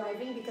this while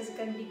driving because it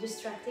can be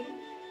distracting.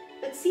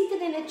 But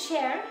seated in a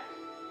chair,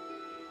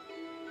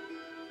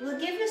 will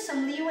give you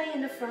some leeway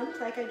in the front,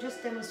 like I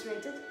just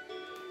demonstrated.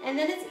 And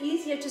then it's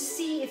easier to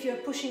see if you're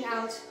pushing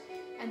out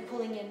and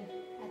pulling in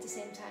at the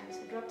same time. So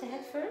drop the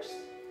head first.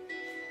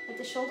 Let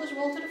the shoulders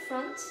roll to the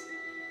front.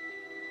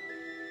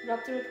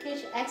 Drop the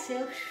ribcage,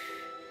 exhale.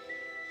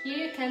 Here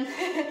you can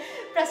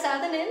press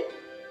out and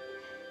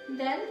in.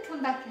 Then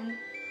come back in.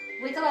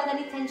 Without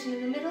any tension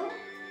in the middle.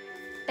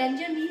 Bend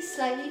your knees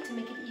slightly to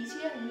make it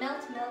easier. And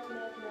melt, melt,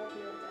 melt, melt,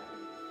 melt down.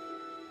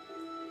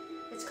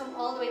 Let's come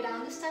all the way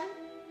down this time.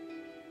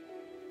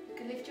 You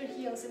can lift your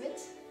heels a bit.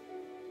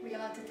 Reel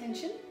out the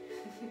tension.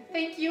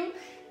 Thank you.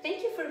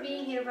 Thank you for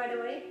being here, by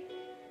the way,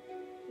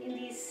 in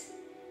these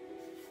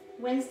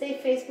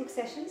Wednesday Facebook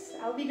sessions.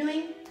 I'll be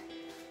doing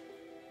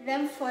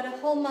them for the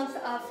whole month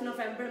of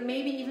November,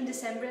 maybe even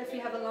December if we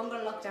have a longer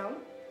lockdown.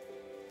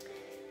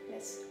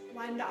 Let's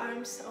wind the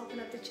arms, open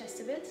up the chest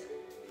a bit.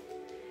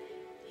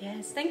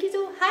 Yes, thank you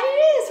too. Hi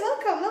Iris,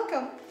 welcome,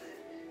 welcome.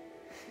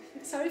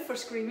 Sorry for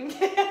screaming.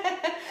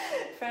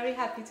 Very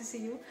happy to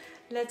see you.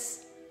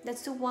 Let's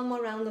do one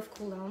more round of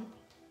cool down.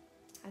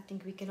 I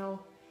think we can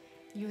all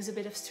use a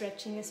bit of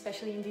stretching,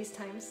 especially in these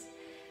times.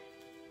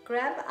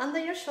 Grab under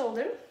your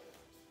shoulder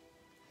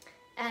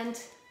and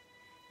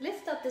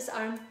lift up this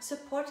arm,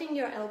 supporting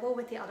your elbow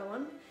with the other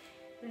one,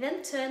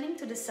 then turning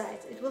to the side.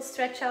 It will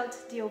stretch out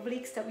the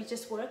obliques that we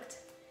just worked.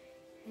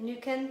 And you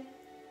can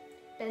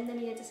bend the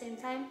knee at the same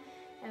time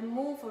and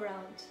move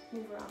around,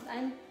 move around.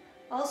 I'm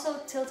also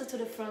tilted to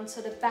the front,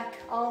 so the back,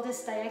 all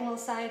this diagonal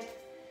side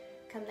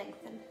can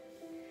lengthen.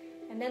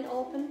 And then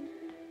open,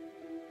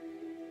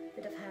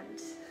 bit of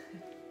hand.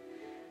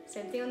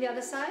 Same thing on the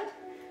other side.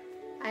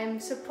 I'm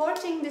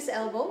supporting this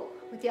elbow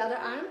with the other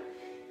arm,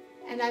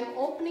 and I'm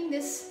opening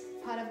this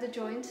part of the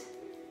joint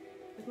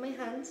with my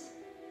hands,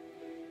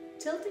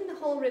 tilting the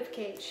whole rib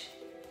cage,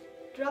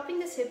 dropping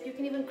this hip. You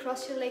can even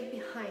cross your leg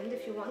behind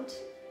if you want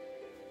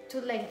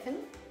to lengthen,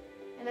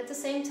 and at the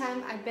same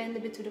time I bend a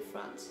bit to the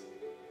front.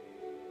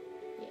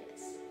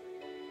 Yes.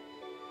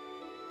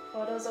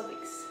 For those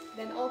obliques.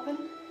 Then open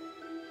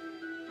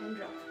and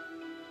drop.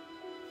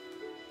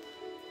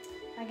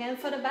 Again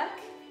for the back.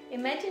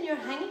 Imagine you're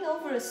hanging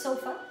over a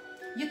sofa.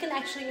 You can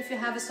actually, if you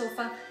have a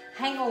sofa,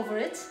 hang over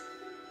it.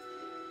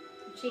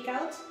 Check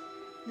out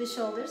the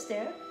shoulders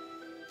there.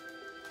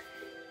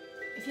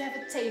 If you have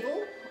a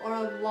table or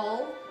a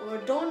wall or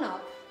a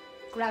doorknob,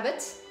 grab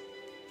it.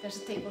 There's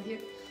a table here.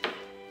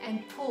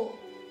 And pull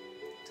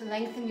to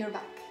lengthen your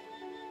back,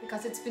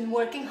 because it's been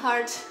working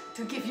hard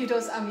to give you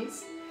those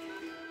ummies.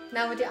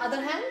 Now with the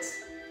other hand,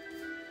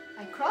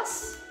 I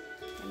cross.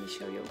 Let me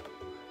show you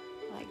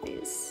like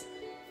this.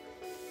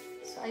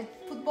 So I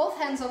put both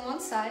hands on one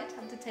side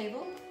of the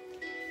table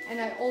and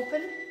I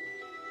open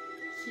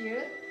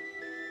here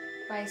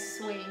by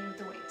swaying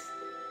the weight.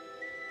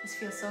 This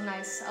feels so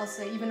nice,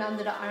 also even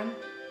under the arm.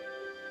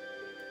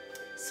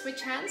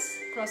 Switch hands,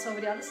 cross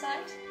over the other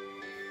side.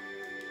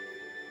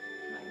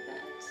 Like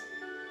that.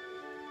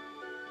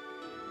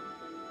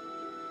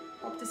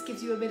 Hope this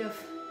gives you a bit of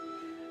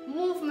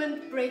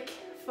movement break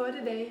for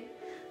the day.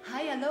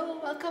 Hi, hello,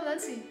 welcome,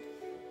 Nancy.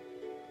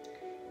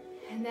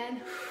 And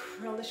then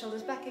roll the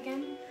shoulders back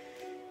again,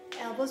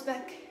 elbows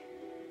back.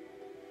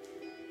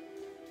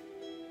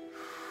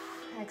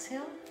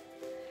 Exhale.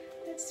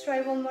 Let's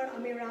try one more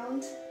army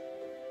round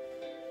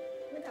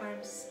with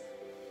arms.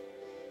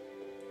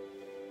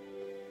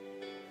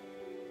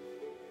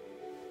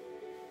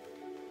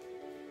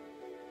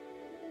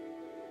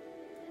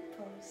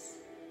 Pose.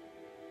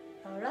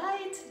 All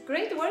right,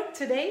 great work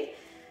today.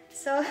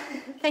 So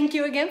thank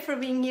you again for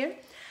being here.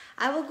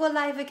 I will go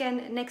live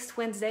again next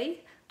Wednesday,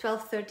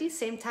 12:30,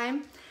 same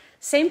time,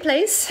 same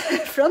place,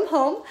 from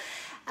home.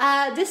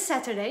 This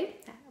Saturday,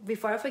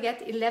 before I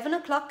forget, 11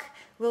 o'clock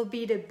will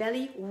be the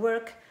belly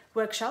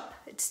workshop.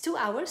 It's 2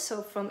 hours,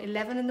 so from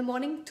 11 in the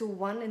morning to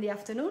 1 in the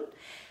afternoon.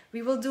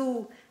 We will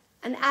do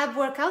an ab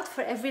workout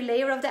for every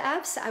layer of the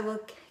abs. I will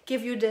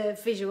give you the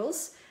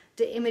visuals,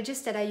 the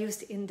images that I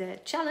used in the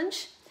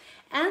challenge.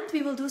 And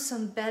we will do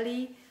some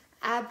belly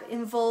ab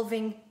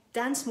involving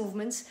dance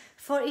movements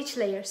for each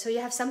layer. So you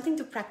have something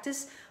to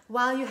practice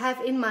while you have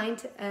in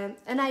mind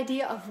an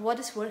idea of what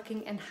is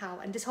working and how.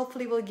 And this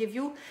hopefully will give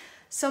you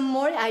some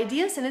more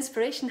ideas and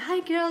inspiration.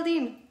 Hi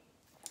Geraldine.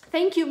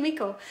 Thank you,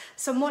 Miko.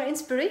 Some more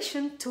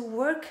inspiration to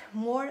work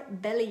more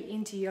belly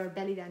into your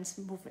belly dance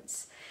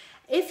movements.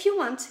 If you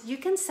want, you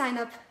can sign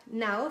up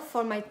now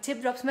for my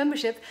Tip Drops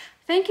membership.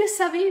 Thank you,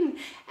 Sabine.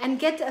 And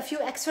get a few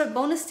extra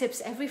bonus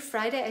tips every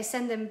Friday. I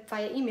send them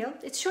via email.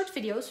 It's short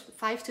videos,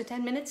 5 to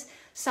 10 minutes,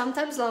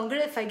 sometimes longer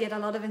if I get a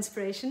lot of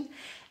inspiration.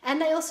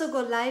 And I also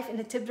go live in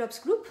the Tip Drops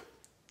group.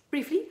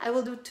 Briefly, I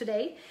will do it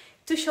today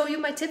to show you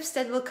my tips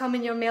that will come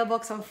in your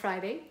mailbox on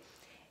Friday.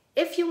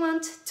 If you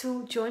want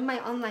to join my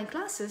online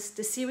classes,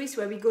 the series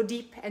where we go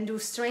deep and do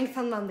strength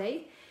on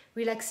Monday,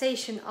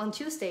 relaxation on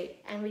Tuesday,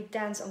 and we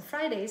dance on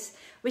Fridays,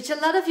 which a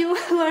lot of you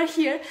who are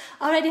here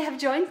already have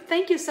joined,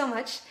 thank you so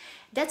much.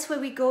 That's where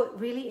we go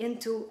really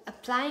into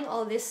applying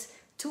all this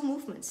to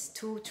movements,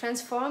 to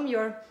transform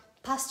your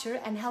posture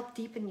and help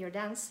deepen your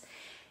dance.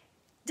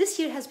 this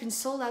year has been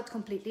sold out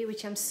completely,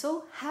 which I'm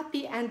so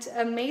happy and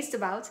amazed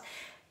about,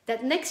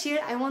 that next year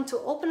I want to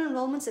open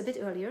enrollments a bit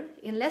earlier.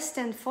 In less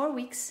than 4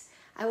 weeks,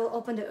 I will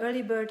open the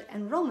early bird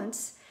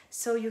enrollments,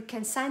 so you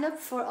can sign up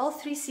for all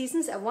 3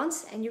 seasons at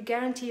once and you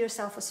guarantee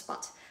yourself a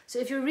spot. So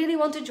if you really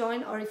want to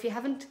join, or if you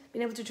haven't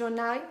been able to join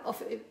now, or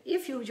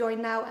if you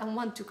join now and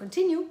want to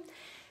continue,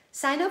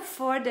 sign up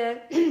for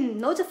the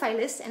notify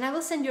list and I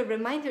will send you a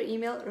reminder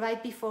email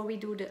right before we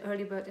do the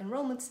early bird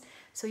enrollments,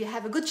 so you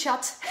have a good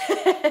shot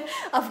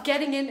of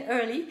getting in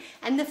early.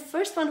 And the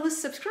first one who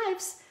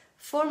subscribes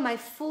for my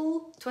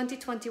full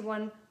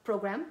 2021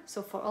 program,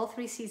 so for all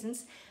 3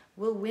 seasons,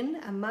 will win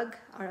a mug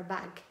or a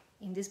bag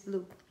in this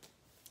blue.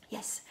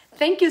 Yes,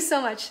 thank you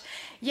so much.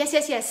 Yes,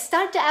 yes, yes.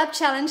 Start the app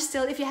challenge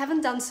still if you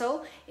haven't done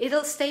so.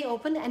 It'll stay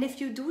open, and if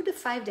you do the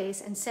 5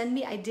 days and send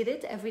me I did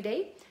it every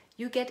day,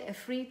 you get a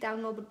free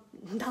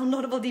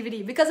downloadable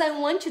DVD, because I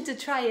want you to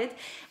try it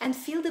and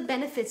feel the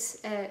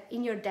benefits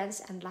in your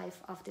dance and life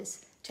of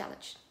this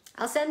challenge.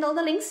 I'll send all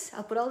the links.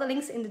 I'll put all the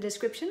links in the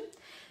description.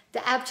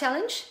 The app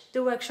challenge,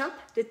 the workshop,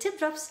 the tip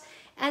drops,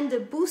 and the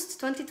Boost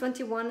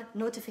 2021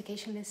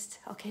 notification list.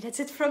 Okay, that's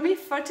it from me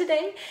for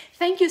today.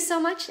 Thank you so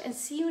much and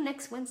see you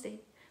next Wednesday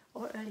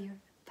or earlier.